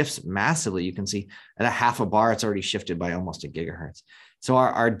frequency shifts massively. You can see at a half a bar, it's already shifted by almost a gigahertz. So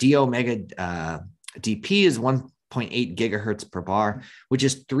our d omega dp is 1.8 gigahertz per bar, which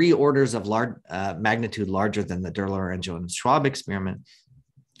is 3 orders of magnitude larger than the De Lorenzo and Schwab experiment,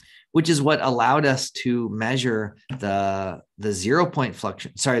 which is what allowed us to measure the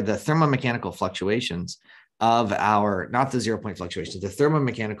thermomechanical fluctuations of not the 0 point fluctuations, the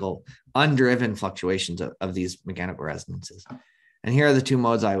thermomechanical undriven fluctuations of these mechanical resonances. And here are the two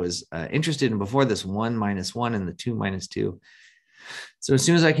modes I was interested in before, this 1 - 1 and the 2 - 2. So as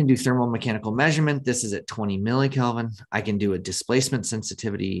soon as I can do thermal mechanical measurement, this is at 20 millikelvin. I can do a displacement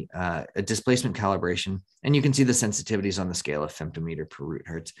sensitivity, a displacement calibration, and you can see the sensitivities on the scale of femtometer per root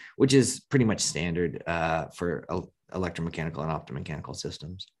hertz, which is pretty much standard for electromechanical and optomechanical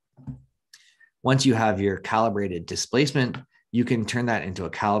systems. Once you have your calibrated displacement, you can turn that into a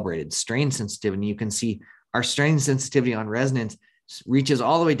calibrated strain sensitivity. You can see our strain sensitivity on resonance reaches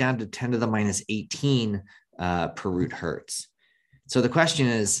all the way down to 10 to the minus 18 per root hertz. So the question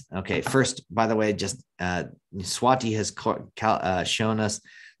is, okay, first, by the way, just Swati has shown us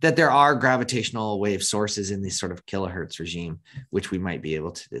that there are gravitational wave sources in this sort of kilohertz regime, which we might be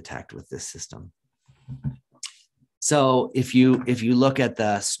able to detect with this system. So if you look at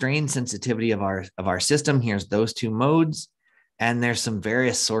the strain sensitivity of our system, here's those two modes, and there's some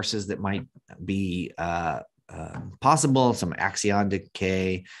various sources that might be possible, some axion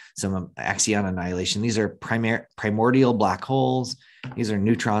decay, some axion annihilation. These are primordial black holes. These are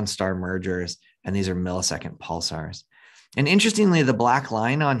neutron star mergers, and these are millisecond pulsars. And interestingly, the black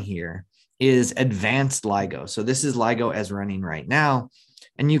line on here is advanced LIGO. So this is LIGO as running right now.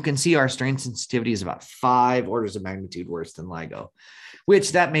 And you can see our strain sensitivity is about 5 orders of magnitude worse than LIGO,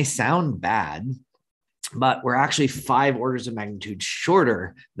 which that may sound bad, but we're actually 5 orders of magnitude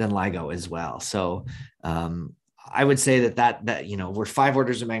shorter than LIGO as well. So I would say that we're 5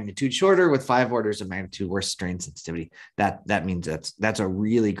 orders of magnitude shorter with 5 orders of magnitude worse strain sensitivity. That means that's a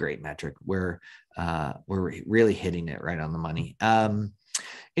really great metric. We're really hitting it right on the money.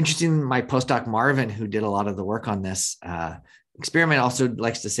 Interesting, my postdoc Marvin, who did a lot of the work on this, experiment also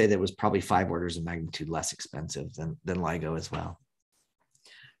likes to say that it was probably 5 orders of magnitude less expensive than LIGO as well.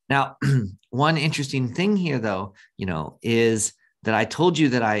 Now, one interesting thing here, though, is that I told you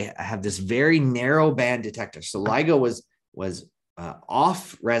that I have this very narrow band detector. So LIGO was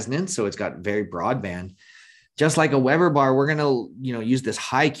off resonance, so it's got very broad band. Just like a Weber bar, we're going to use this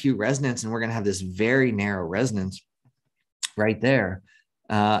high Q resonance, and we're going to have this very narrow resonance right there.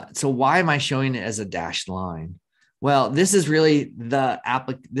 So why am I showing it as a dashed line? Well, this is really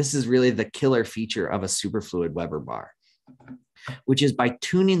the killer feature of a superfluid Weber bar, which is by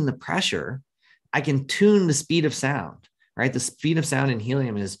tuning the pressure, I can tune the speed of sound, right? The speed of sound in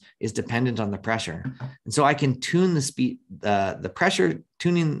helium is dependent on the pressure. And so I can tune the speed, the pressure,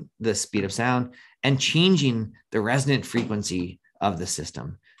 tuning the speed of sound and changing the resonant frequency of the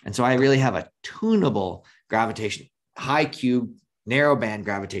system. And so I really have a tunable gravitation, high Q, narrow band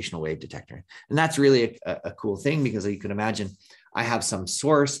gravitational wave detector. And that's really a cool thing, because you can imagine I have some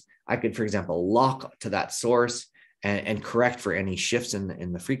source. I could, for example, lock to that source and correct for any shifts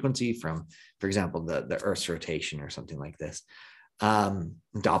in the frequency from, for example, the Earth's rotation or something like this,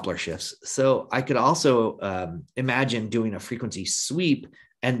 Doppler shifts. So I could also imagine doing a frequency sweep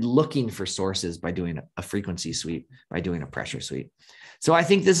and looking for sources by doing a frequency sweep, by doing a pressure sweep. So I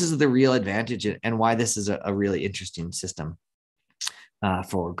think this is the real advantage and why this is a really interesting system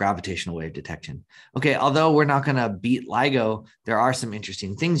for gravitational wave detection. Okay, although we're not going to beat LIGO, there are some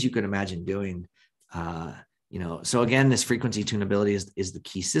interesting things you could imagine doing. So again, this frequency tunability is the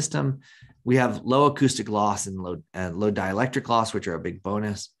key system. We have low acoustic loss and low dielectric loss, which are a big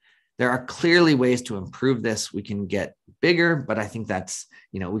bonus. There are clearly ways to improve this. We can get bigger, but I think that's,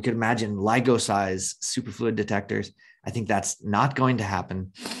 we could imagine LIGO size superfluid detectors. I think that's not going to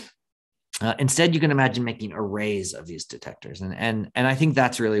happen. Instead, you can imagine making arrays of these detectors. And I think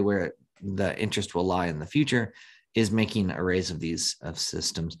that's really where the interest will lie in the future, is making arrays of these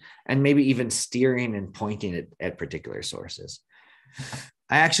systems and maybe even steering and pointing it at particular sources.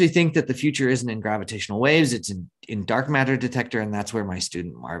 I actually think that the future isn't in gravitational waves, it's in dark matter detector. And that's where my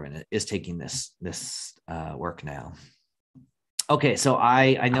student Marvin is taking this work now. Okay, so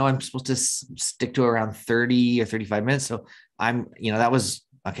I know I'm supposed to stick to around 30 or 35 minutes. So that was,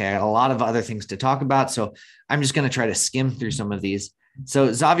 okay, I got a lot of other things to talk about. So I'm just going to try to skim through some of these.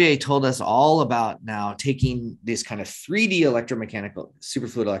 So Xavier told us all about now taking these kind of 3D electromechanical,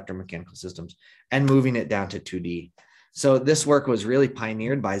 superfluid electromechanical systems and moving it down to 2D. So this work was really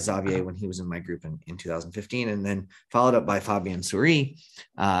pioneered by Xavier when he was in my group in 2015, and then followed up by Fabien Souris,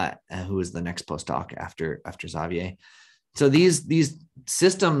 who was the next postdoc after Xavier. So these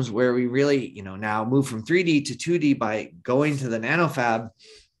systems where we really, now move from 3D to 2D by going to the nanofab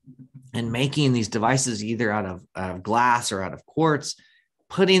and making these devices either out of glass or out of quartz,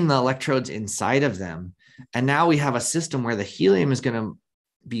 putting the electrodes inside of them. And now we have a system where the helium is going to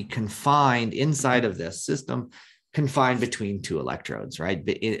be confined inside of this system, confined between two electrodes, right?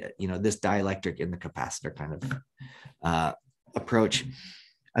 This dielectric in the capacitor kind of approach.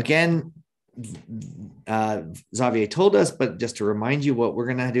 Again, Xavier told us, but just to remind you, what we're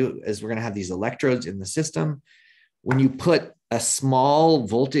going to do is we're going to have these electrodes in the system. When you put a small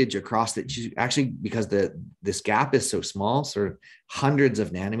voltage across that, actually, because this gap is so small, sort of hundreds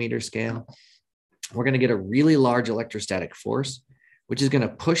of nanometer scale, we're going to get a really large electrostatic force, which is going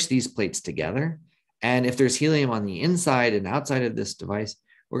to push these plates together. And if there's helium on the inside and outside of this device,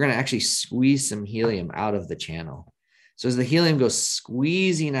 we're going to actually squeeze some helium out of the channel. So as the helium goes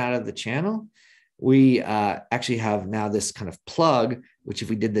squeezing out of the channel, we actually have now this kind of plug, which if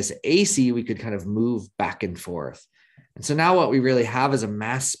we did this AC, we could kind of move back and forth. And so now what we really have is a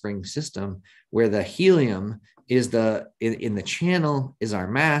mass spring system where the helium is in the channel is our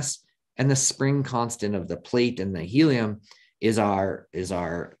mass, and the spring constant of the plate and the helium is our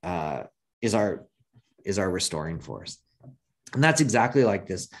restoring force. And that's exactly like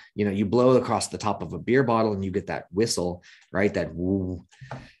this. You blow across the top of a beer bottle and you get that whistle, right? That woo.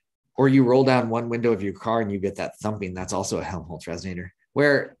 Or you roll down one window of your car and you get that thumping. That's also a Helmholtz resonator,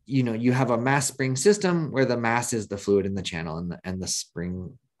 where you have a mass spring system where the mass is the fluid in the channel and the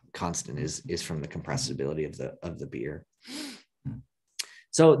spring constant is from the compressibility of the beer.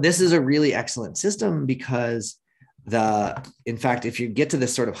 So this is a really excellent system because in fact, if you get to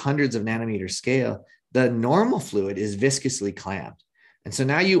this sort of hundreds of nanometer scale, the normal fluid is viscously clamped. And so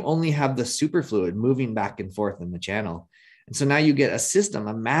now you only have the superfluid moving back and forth in the channel. And so now you get a system,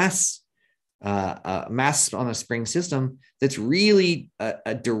 a mass on a spring system that's really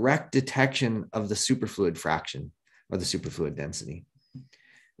a direct detection of the superfluid fraction or the superfluid density.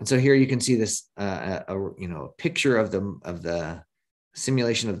 And so here you can see this, a picture of the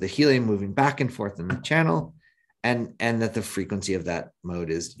simulation of the helium moving back and forth in the channel. and that the frequency of that mode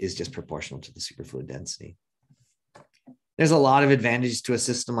is just proportional to the superfluid density. There's a lot of advantages to a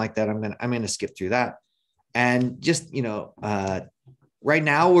system like that. I'm going to skip through that. And just, right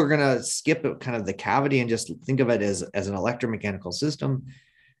now we're going to skip kind of the cavity and just think of it as an electromechanical system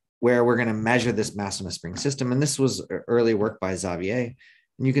where we're going to measure this mass in a spring system. And this was early work by Xavier.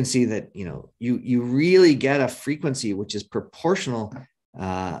 And you can see that, you really get a frequency which is proportional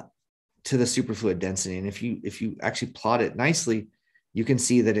to the superfluid density. And if you actually plot it nicely, you can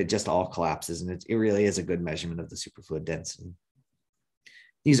see that it just all collapses, and it really is a good measurement of the superfluid density.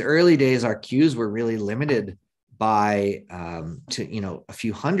 These early days, our Qs were really limited by to a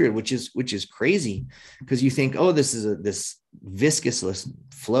few hundred, which is crazy, because you think, oh, this is this viscousness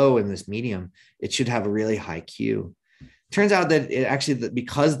flow in this medium, it should have a really high Q. Turns out that it actually,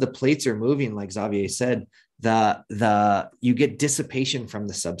 because the plates are moving, like Xavier said, you get dissipation from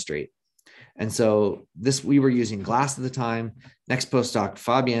the substrate. And so we were using glass at the time. Next postdoc,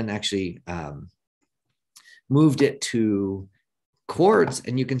 Fabian, actually moved it to quartz.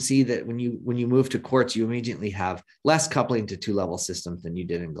 And you can see that when you move to quartz, you immediately have less coupling to two-level systems than you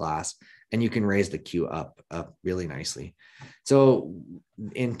did in glass. And you can raise the Q up really nicely. So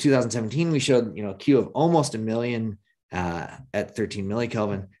in 2017, we showed, Q of almost 1 million at 13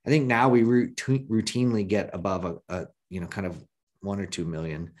 millikelvin. I think now we routinely get above kind of 1 or 2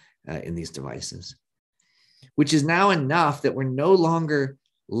 million in these devices, which is now enough that we're no longer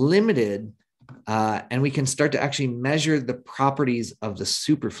limited, and we can start to actually measure the properties of the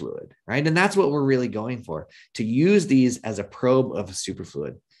superfluid, right? And that's what we're really going for, to use these as a probe of a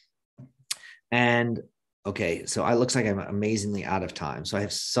superfluid. And okay, so it looks like I'm amazingly out of time. So I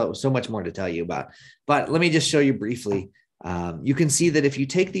have so much more to tell you about, but let me just show you briefly. You can see that if you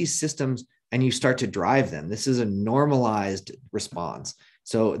take these systems and you start to drive them, this is a normalized response.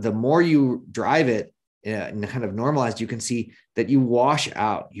 So the more you drive it and kind of normalized, you can see that you wash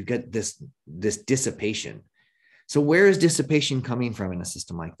out, you get this dissipation. So where is dissipation coming from in a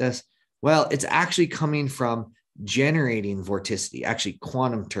system like this? Well, it's actually coming from generating vorticity, actually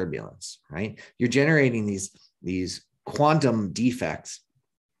quantum turbulence, right? You're generating these quantum defects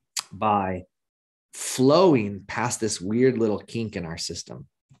by flowing past this weird little kink in our system.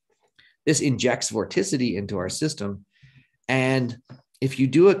 This injects vorticity into our system. And if you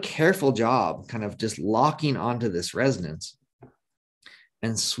do a careful job kind of just locking onto this resonance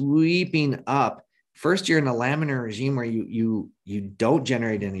and sweeping up, first you're in a laminar regime where you don't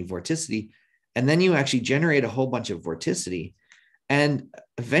generate any vorticity, and then you actually generate a whole bunch of vorticity, and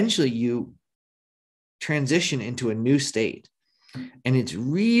eventually you transition into a new state. And it's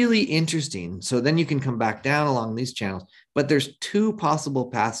really interesting. So then you can come back down along these channels, but there's 2 possible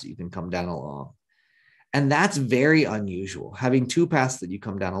paths that you can come down along. And that's very unusual, having 2 paths that you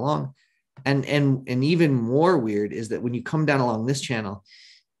come down along. And even more weird is that when you come down along this channel,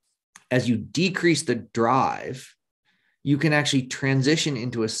 as you decrease the drive, you can actually transition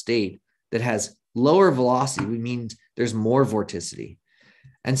into a state that has lower velocity, which means there's more vorticity.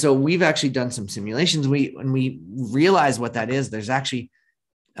 And so we've actually done some simulations. When we realize what that is, there's actually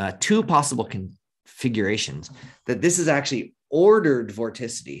 2 possible configurations, that this is actually ordered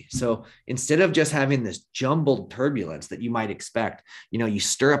vorticity. So instead of just having this jumbled turbulence that you might expect, you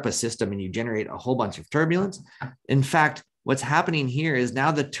stir up a system and you generate a whole bunch of turbulence. In fact, what's happening here is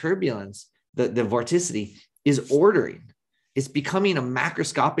now the turbulence, the vorticity is ordering. It's becoming a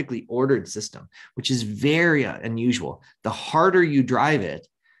macroscopically ordered system, which is very unusual. The harder you drive it,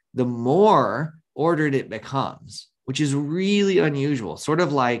 the more ordered it becomes, which is really unusual. Sort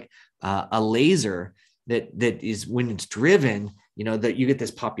of like a laser that is, when it's driven, that you get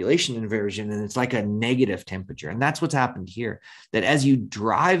this population inversion, and it's like a negative temperature. And that's what's happened here, that as you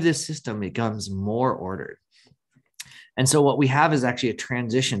drive this system, it becomes more ordered. And so what we have is actually a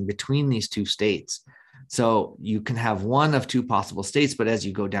transition between these 2 states. So you can have one of 2 possible states, but as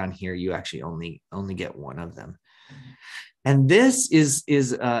you go down here, you actually only get one of them. And this is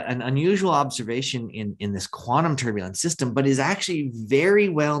an unusual observation in this quantum turbulence system, but is actually very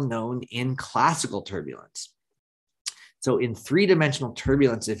well known in classical turbulence. So in 3-dimensional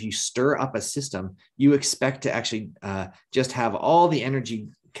turbulence, if you stir up a system, you expect to actually just have all the energy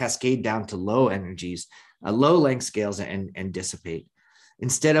cascade down to low energies, low length scales, and dissipate,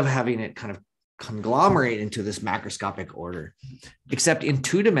 instead of having it kind of conglomerate into this macroscopic order. Except in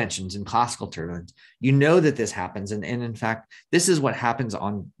 2 dimensions in classical turbulence, that this happens. And in fact, this is what happens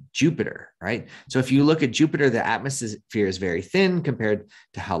on Jupiter, right? So if you look at Jupiter, the atmosphere is very thin compared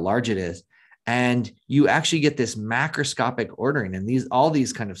to how large it is. And you actually get this macroscopic ordering. And all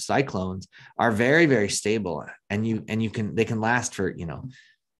these kind of cyclones are very, very stable. And they can last for,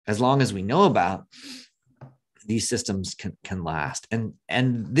 as long as we know about. these systems can last. And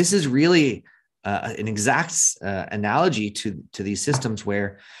this is really an exact analogy to these systems,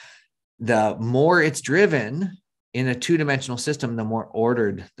 where the more it's driven in a two-dimensional system, the more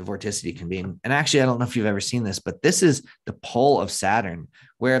ordered the vorticity can be. And actually, I don't know if you've ever seen this, but this is the pole of Saturn,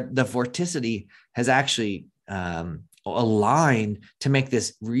 where the vorticity has actually aligned to make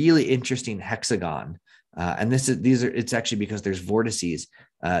this really interesting hexagon. And it's actually because there's vortices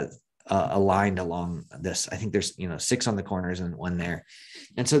aligned along this. I think there's 6 on the corners and 1 there.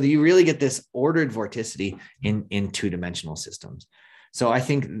 And so you really get this ordered vorticity in two-dimensional systems. So I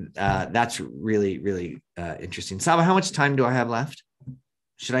think that's really, really interesting. Saba, how much time do I have left?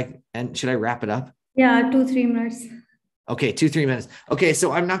 Should I wrap it up? Yeah, 2-3 minutes. Okay, 2-3 minutes. Okay,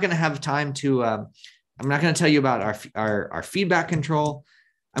 so I'm not going to have time to. I'm not going to tell you about our feedback control.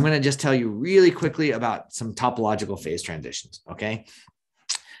 I'm going to just tell you really quickly about some topological phase transitions. Okay,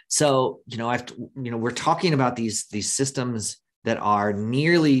 so we're talking about these systems that are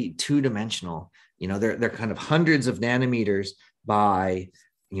nearly two-dimensional. They're kind of hundreds of nanometers by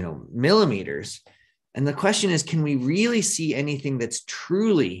millimeters. And the question is, can we really see anything that's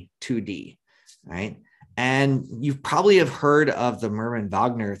truly 2D, right? And you probably have heard of the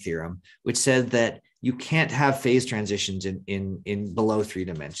Merman-Wagner theorem, which said that you can't have phase transitions in below 3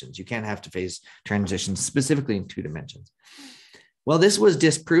 dimensions. You can't have phase transitions specifically in 2 dimensions. Well, this was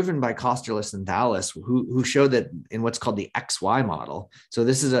disproven by Kosterlitz and Thales, who showed that in what's called the XY model. So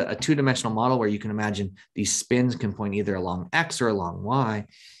this is a two-dimensional model where you can imagine these spins can point either along X or along Y,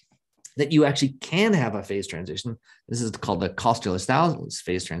 that you actually can have a phase transition. This is called the Kosterlitz-Thales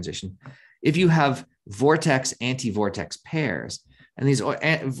phase transition. If you have vortex-anti-vortex pairs, and these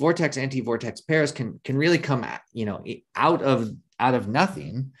vortex-anti-vortex pairs can really come out of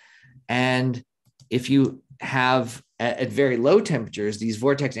nothing. And if you have at very low temperatures these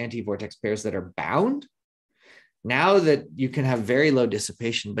vortex-anti-vortex pairs that are bound, now that you can have very low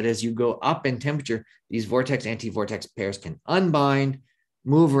dissipation, but as you go up in temperature, these vortex-anti-vortex pairs can unbind,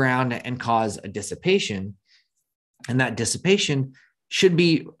 move around, and cause a dissipation. And that dissipation should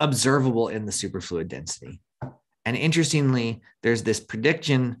be observable in the superfluid density. And interestingly, there's this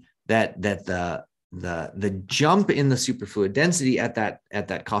prediction that the jump in the superfluid density at that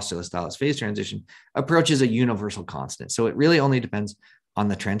Kosterlitz-Thales phase transition approaches a universal constant. So it really only depends on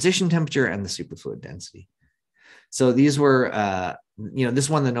the transition temperature and the superfluid density. So these were, this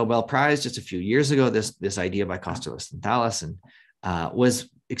won the Nobel Prize just a few years ago, this idea by Kosterlitz and Thales, and was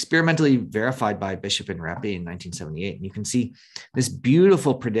experimentally verified by Bishop and Reppe in 1978. And you can see this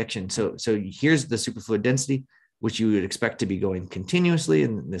beautiful prediction. So here's the superfluid density, which you would expect to be going continuously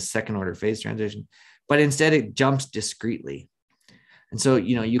in this second order phase transition, but instead it jumps discretely. And so,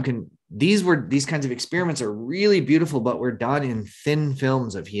 these kinds of experiments are really beautiful, but were done in thin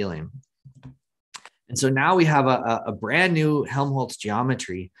films of helium. And so now we have a brand new Helmholtz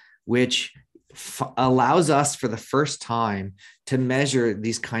geometry, which allows us for the first time to measure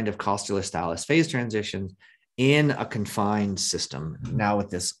these kind of Kosterlitz-Thales phase transitions in a confined system. Now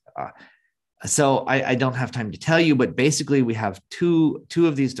with this, so I don't have time to tell you, but basically we have two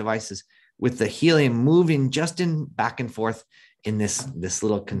of these devices with the helium moving just in back and forth in this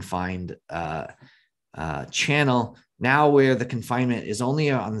little confined channel, now where the confinement is only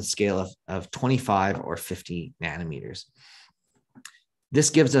on the scale of 25 or 50 nanometers.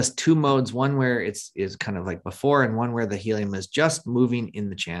 This gives us 2 modes, one where it's kind of like before, and one where the helium is just moving in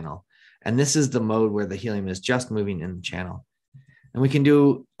the channel. And this is the mode where the helium is just moving in the channel. And we can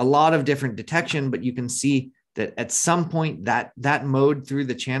do a lot of different detection, but you can see that at some point that mode through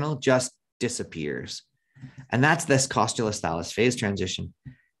the channel just disappears. And that's this Kosterlitz-Thales phase transition.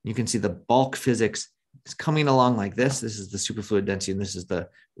 You can see the bulk physics is coming along like this. This is the superfluid density, and this is the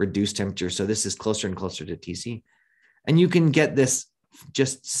reduced temperature. So this is closer and closer to TC. And you can get this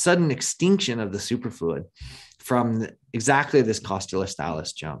just sudden extinction of the superfluid from exactly this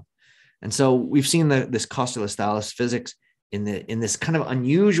Kosterlitz-Thales jump. And so we've seen this Kosterlitz-Thales physics in this kind of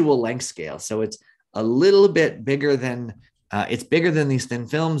unusual length scale. So it's a little bit bigger than, it's bigger than these thin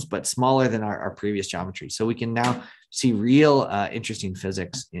films, but smaller than our previous geometry. So we can now see real interesting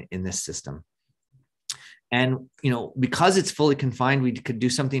physics in this system. And, because it's fully confined, we could do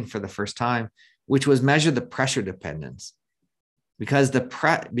something for the first time, which was measure the pressure dependence. Because the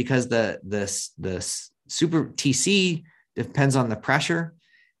super TC depends on the pressure,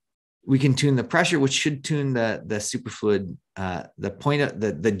 we can tune the pressure, which should tune the superfluid, the point of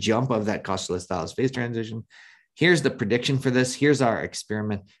the jump of that Kosterlitz-Thales phase transition. Here's the prediction for this. Here's our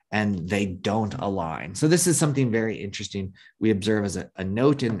experiment, and they don't align. So this is something very interesting we observe as a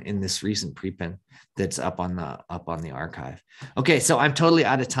note in this recent preprint that's up on the archive. Okay, so I'm totally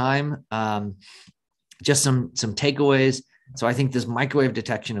out of time. just some takeaways. So I think this microwave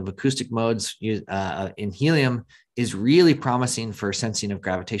detection of acoustic modes in helium is really promising for sensing of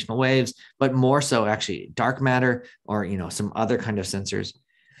gravitational waves, but more so actually dark matter or, some other kind of sensors.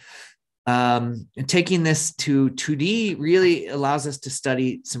 Taking this to 2D really allows us to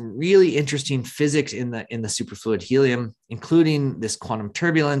study some really interesting physics in the superfluid helium, including this quantum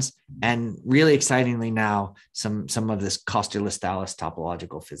turbulence, and really excitingly now some of this Koster-Listhalis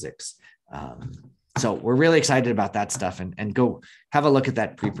topological physics. So we're really excited about that stuff, and go have a look at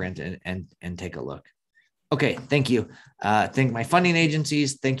that preprint and take a look. Okay, thank you. Thank my funding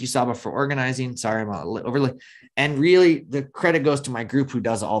agencies. Thank you, Saba, for organizing. Sorry, I'm overly. And really, the credit goes to my group who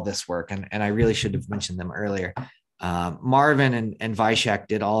does all this work, and I really should have mentioned them earlier. Marvin and Vishak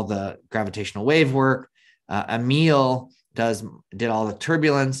did all the gravitational wave work. Emil did all the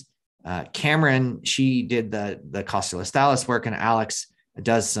turbulence. Cameron, she did the Koster-Listhalis work, and Alex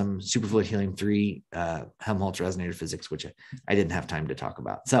does some superfluid helium-3 Helmholtz resonator physics, which I didn't have time to talk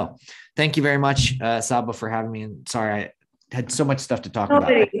about. So thank you very much, Saba, for having me. And sorry, I had so much stuff to talk about.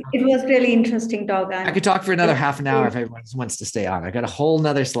 It was really interesting talk. I could talk for another half an hour if everyone wants to stay on. I got a whole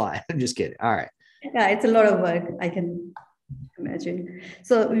nother slide. I'm just kidding. All right. Yeah, it's a lot of work, I can imagine.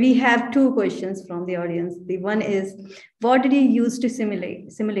 So we have two questions from the audience. The one is, what did you use to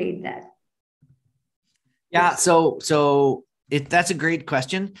simulate that? Yeah, that's a great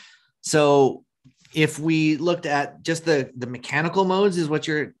question. So if we looked at just the mechanical modes is what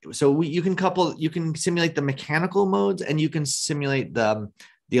you can simulate the mechanical modes, and you can simulate the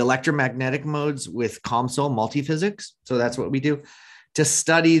electromagnetic modes with COMSOL multiphysics. So that's what we do to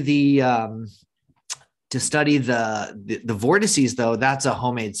study the vortices, though. That's a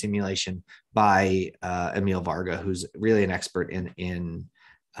homemade simulation by Emil Varga, who's really an expert in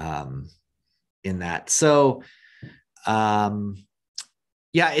that. So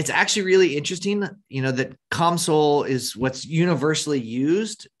yeah, it's actually really interesting, that COMSOL is what's universally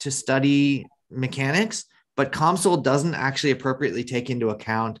used to study mechanics, but COMSOL doesn't actually appropriately take into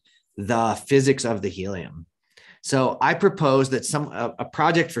account the physics of the helium. So I propose that a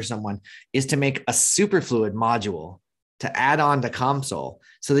project for someone is to make a superfluid module to add on to COMSOL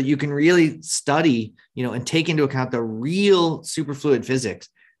so that you can really study, and take into account the real superfluid physics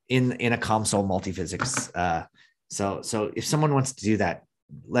in a COMSOL multiphysics. So if someone wants to do that,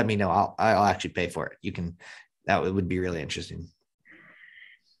 let me know. I'll actually pay for it. That would be really interesting.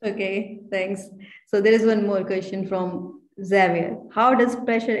 Okay, thanks. So there is one more question from Xavier. How does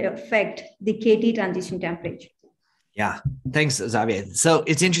pressure affect the KT transition temperature? Yeah, thanks, Xavier. So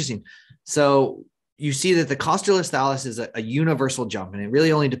it's interesting. So you see that the Koster-Listhalis is a universal jump, and it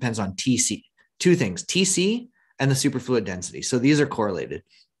really only depends on TC. Two things, TC and the superfluid density. So these are correlated.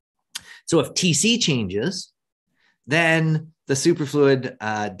 So if TC changes, then the superfluid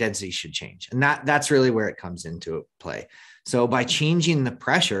density should change. And that's really where it comes into play. So by changing the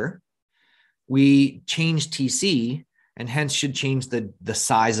pressure, we change TC, and hence should change the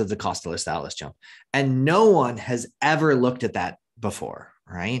size of the Koster-Listhalis jump. And no one has ever looked at that before,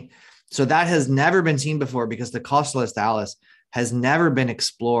 right? So that has never been seen before because the Koster-Listhalis has never been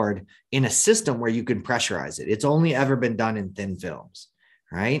explored in a system where you can pressurize it. It's only ever been done in thin films,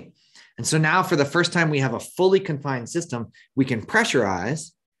 right? And so now for the first time, we have a fully confined system, we can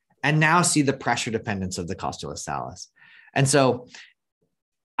pressurize and now see the pressure dependence of the Koster-Listhalis. And so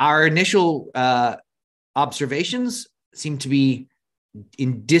our initial observations seem to be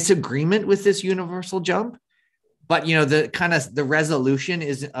in disagreement with this universal jump, but the resolution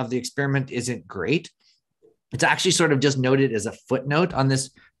of the experiment isn't great. It's actually sort of just noted as a footnote on this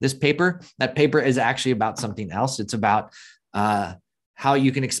paper. That paper is actually about something else. It's about how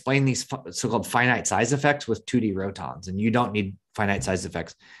you can explain these so-called finite size effects with 2D rotons, and you don't need finite size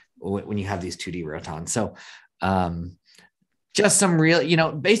effects when you have these 2D rotons. So just some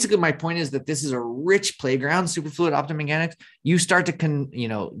real, basically my point is that this is a rich playground, superfluid optomechanics. You start to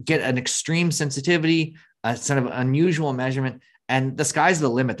get an extreme sensitivity, a sort of unusual measurement, and the sky's the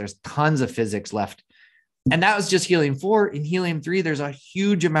limit. There's tons of physics left. And that was just helium-4. In helium-3, there's a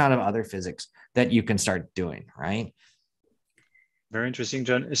huge amount of other physics that you can start doing, right? Very interesting,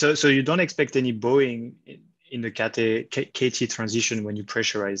 John. So you don't expect any bowing in the KT transition when you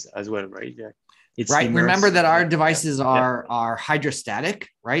pressurize as well, right? Yeah. It's right. immersed. Remember that our devices are hydrostatic,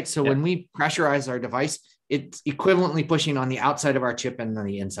 right? So when we pressurize our device, it's equivalently pushing on the outside of our chip and on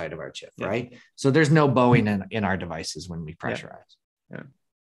the inside of our chip, right? So there's no bowing in our devices when we pressurize. Yeah.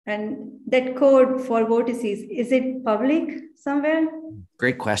 And that code for vortices, is it public somewhere?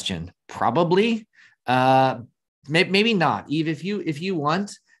 Great question. Probably. Maybe not. Eve, if you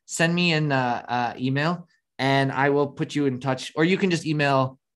want, send me an email and I will put you in touch, or you can just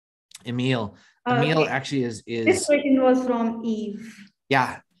email Emil Emil Okay. actually This is question was from Eve.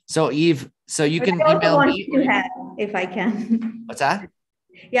 yeah. So Eve, so you But can I also email want me. to have, if I can. What's that?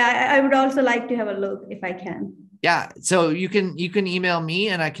 Yeah, I would also like to have a look if I can. Yeah, so you can email me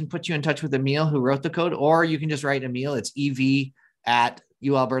and I can put you in touch with Emil who wrote the code, or you can just write Emil. It's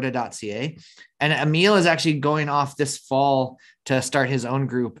ev@ualberta.ca. And Emil is actually going off this fall to start his own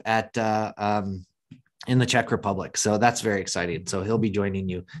group at in the Czech Republic. So that's very exciting. So he'll be joining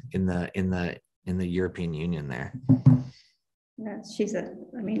you in the European Union there. Yeah,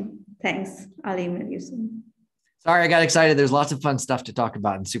 thanks. I'll email you soon. Sorry, I got excited. There's lots of fun stuff to talk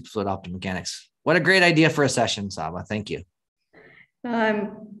about in Superfluid Optomechanics. What a great idea for a session, Saba. Thank you.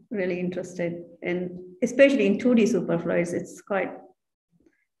 I'm really interested in, especially in 2D superfluids. It's quite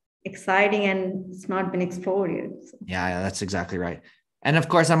exciting and it's not been explored yet. So. Yeah, that's exactly right. And of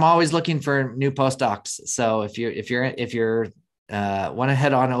course, I'm always looking for new postdocs. So if you're want to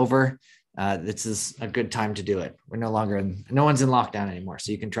head on over, this is a good time to do it. We're no one's in lockdown anymore,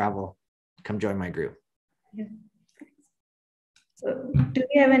 so you can travel. Come join my group. Yeah. So, do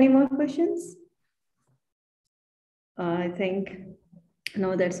we have any more questions? I think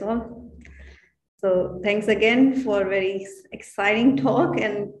no, that's all. So thanks again for a very exciting talk,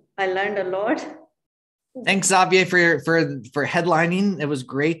 and I learned a lot. Thanks, Xavier, for headlining. It was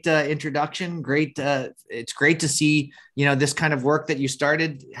great introduction. Great. It's great to see this kind of work that you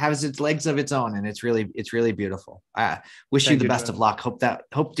started has its legs of its own, and it's really beautiful. I wish you the best of luck. Hope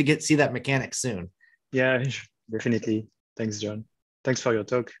to see that mechanic soon. Yeah, definitely. Thanks, John. Thanks for your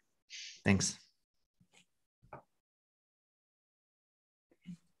talk. Thanks.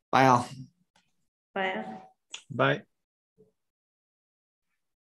 Bye all. Bye. Bye.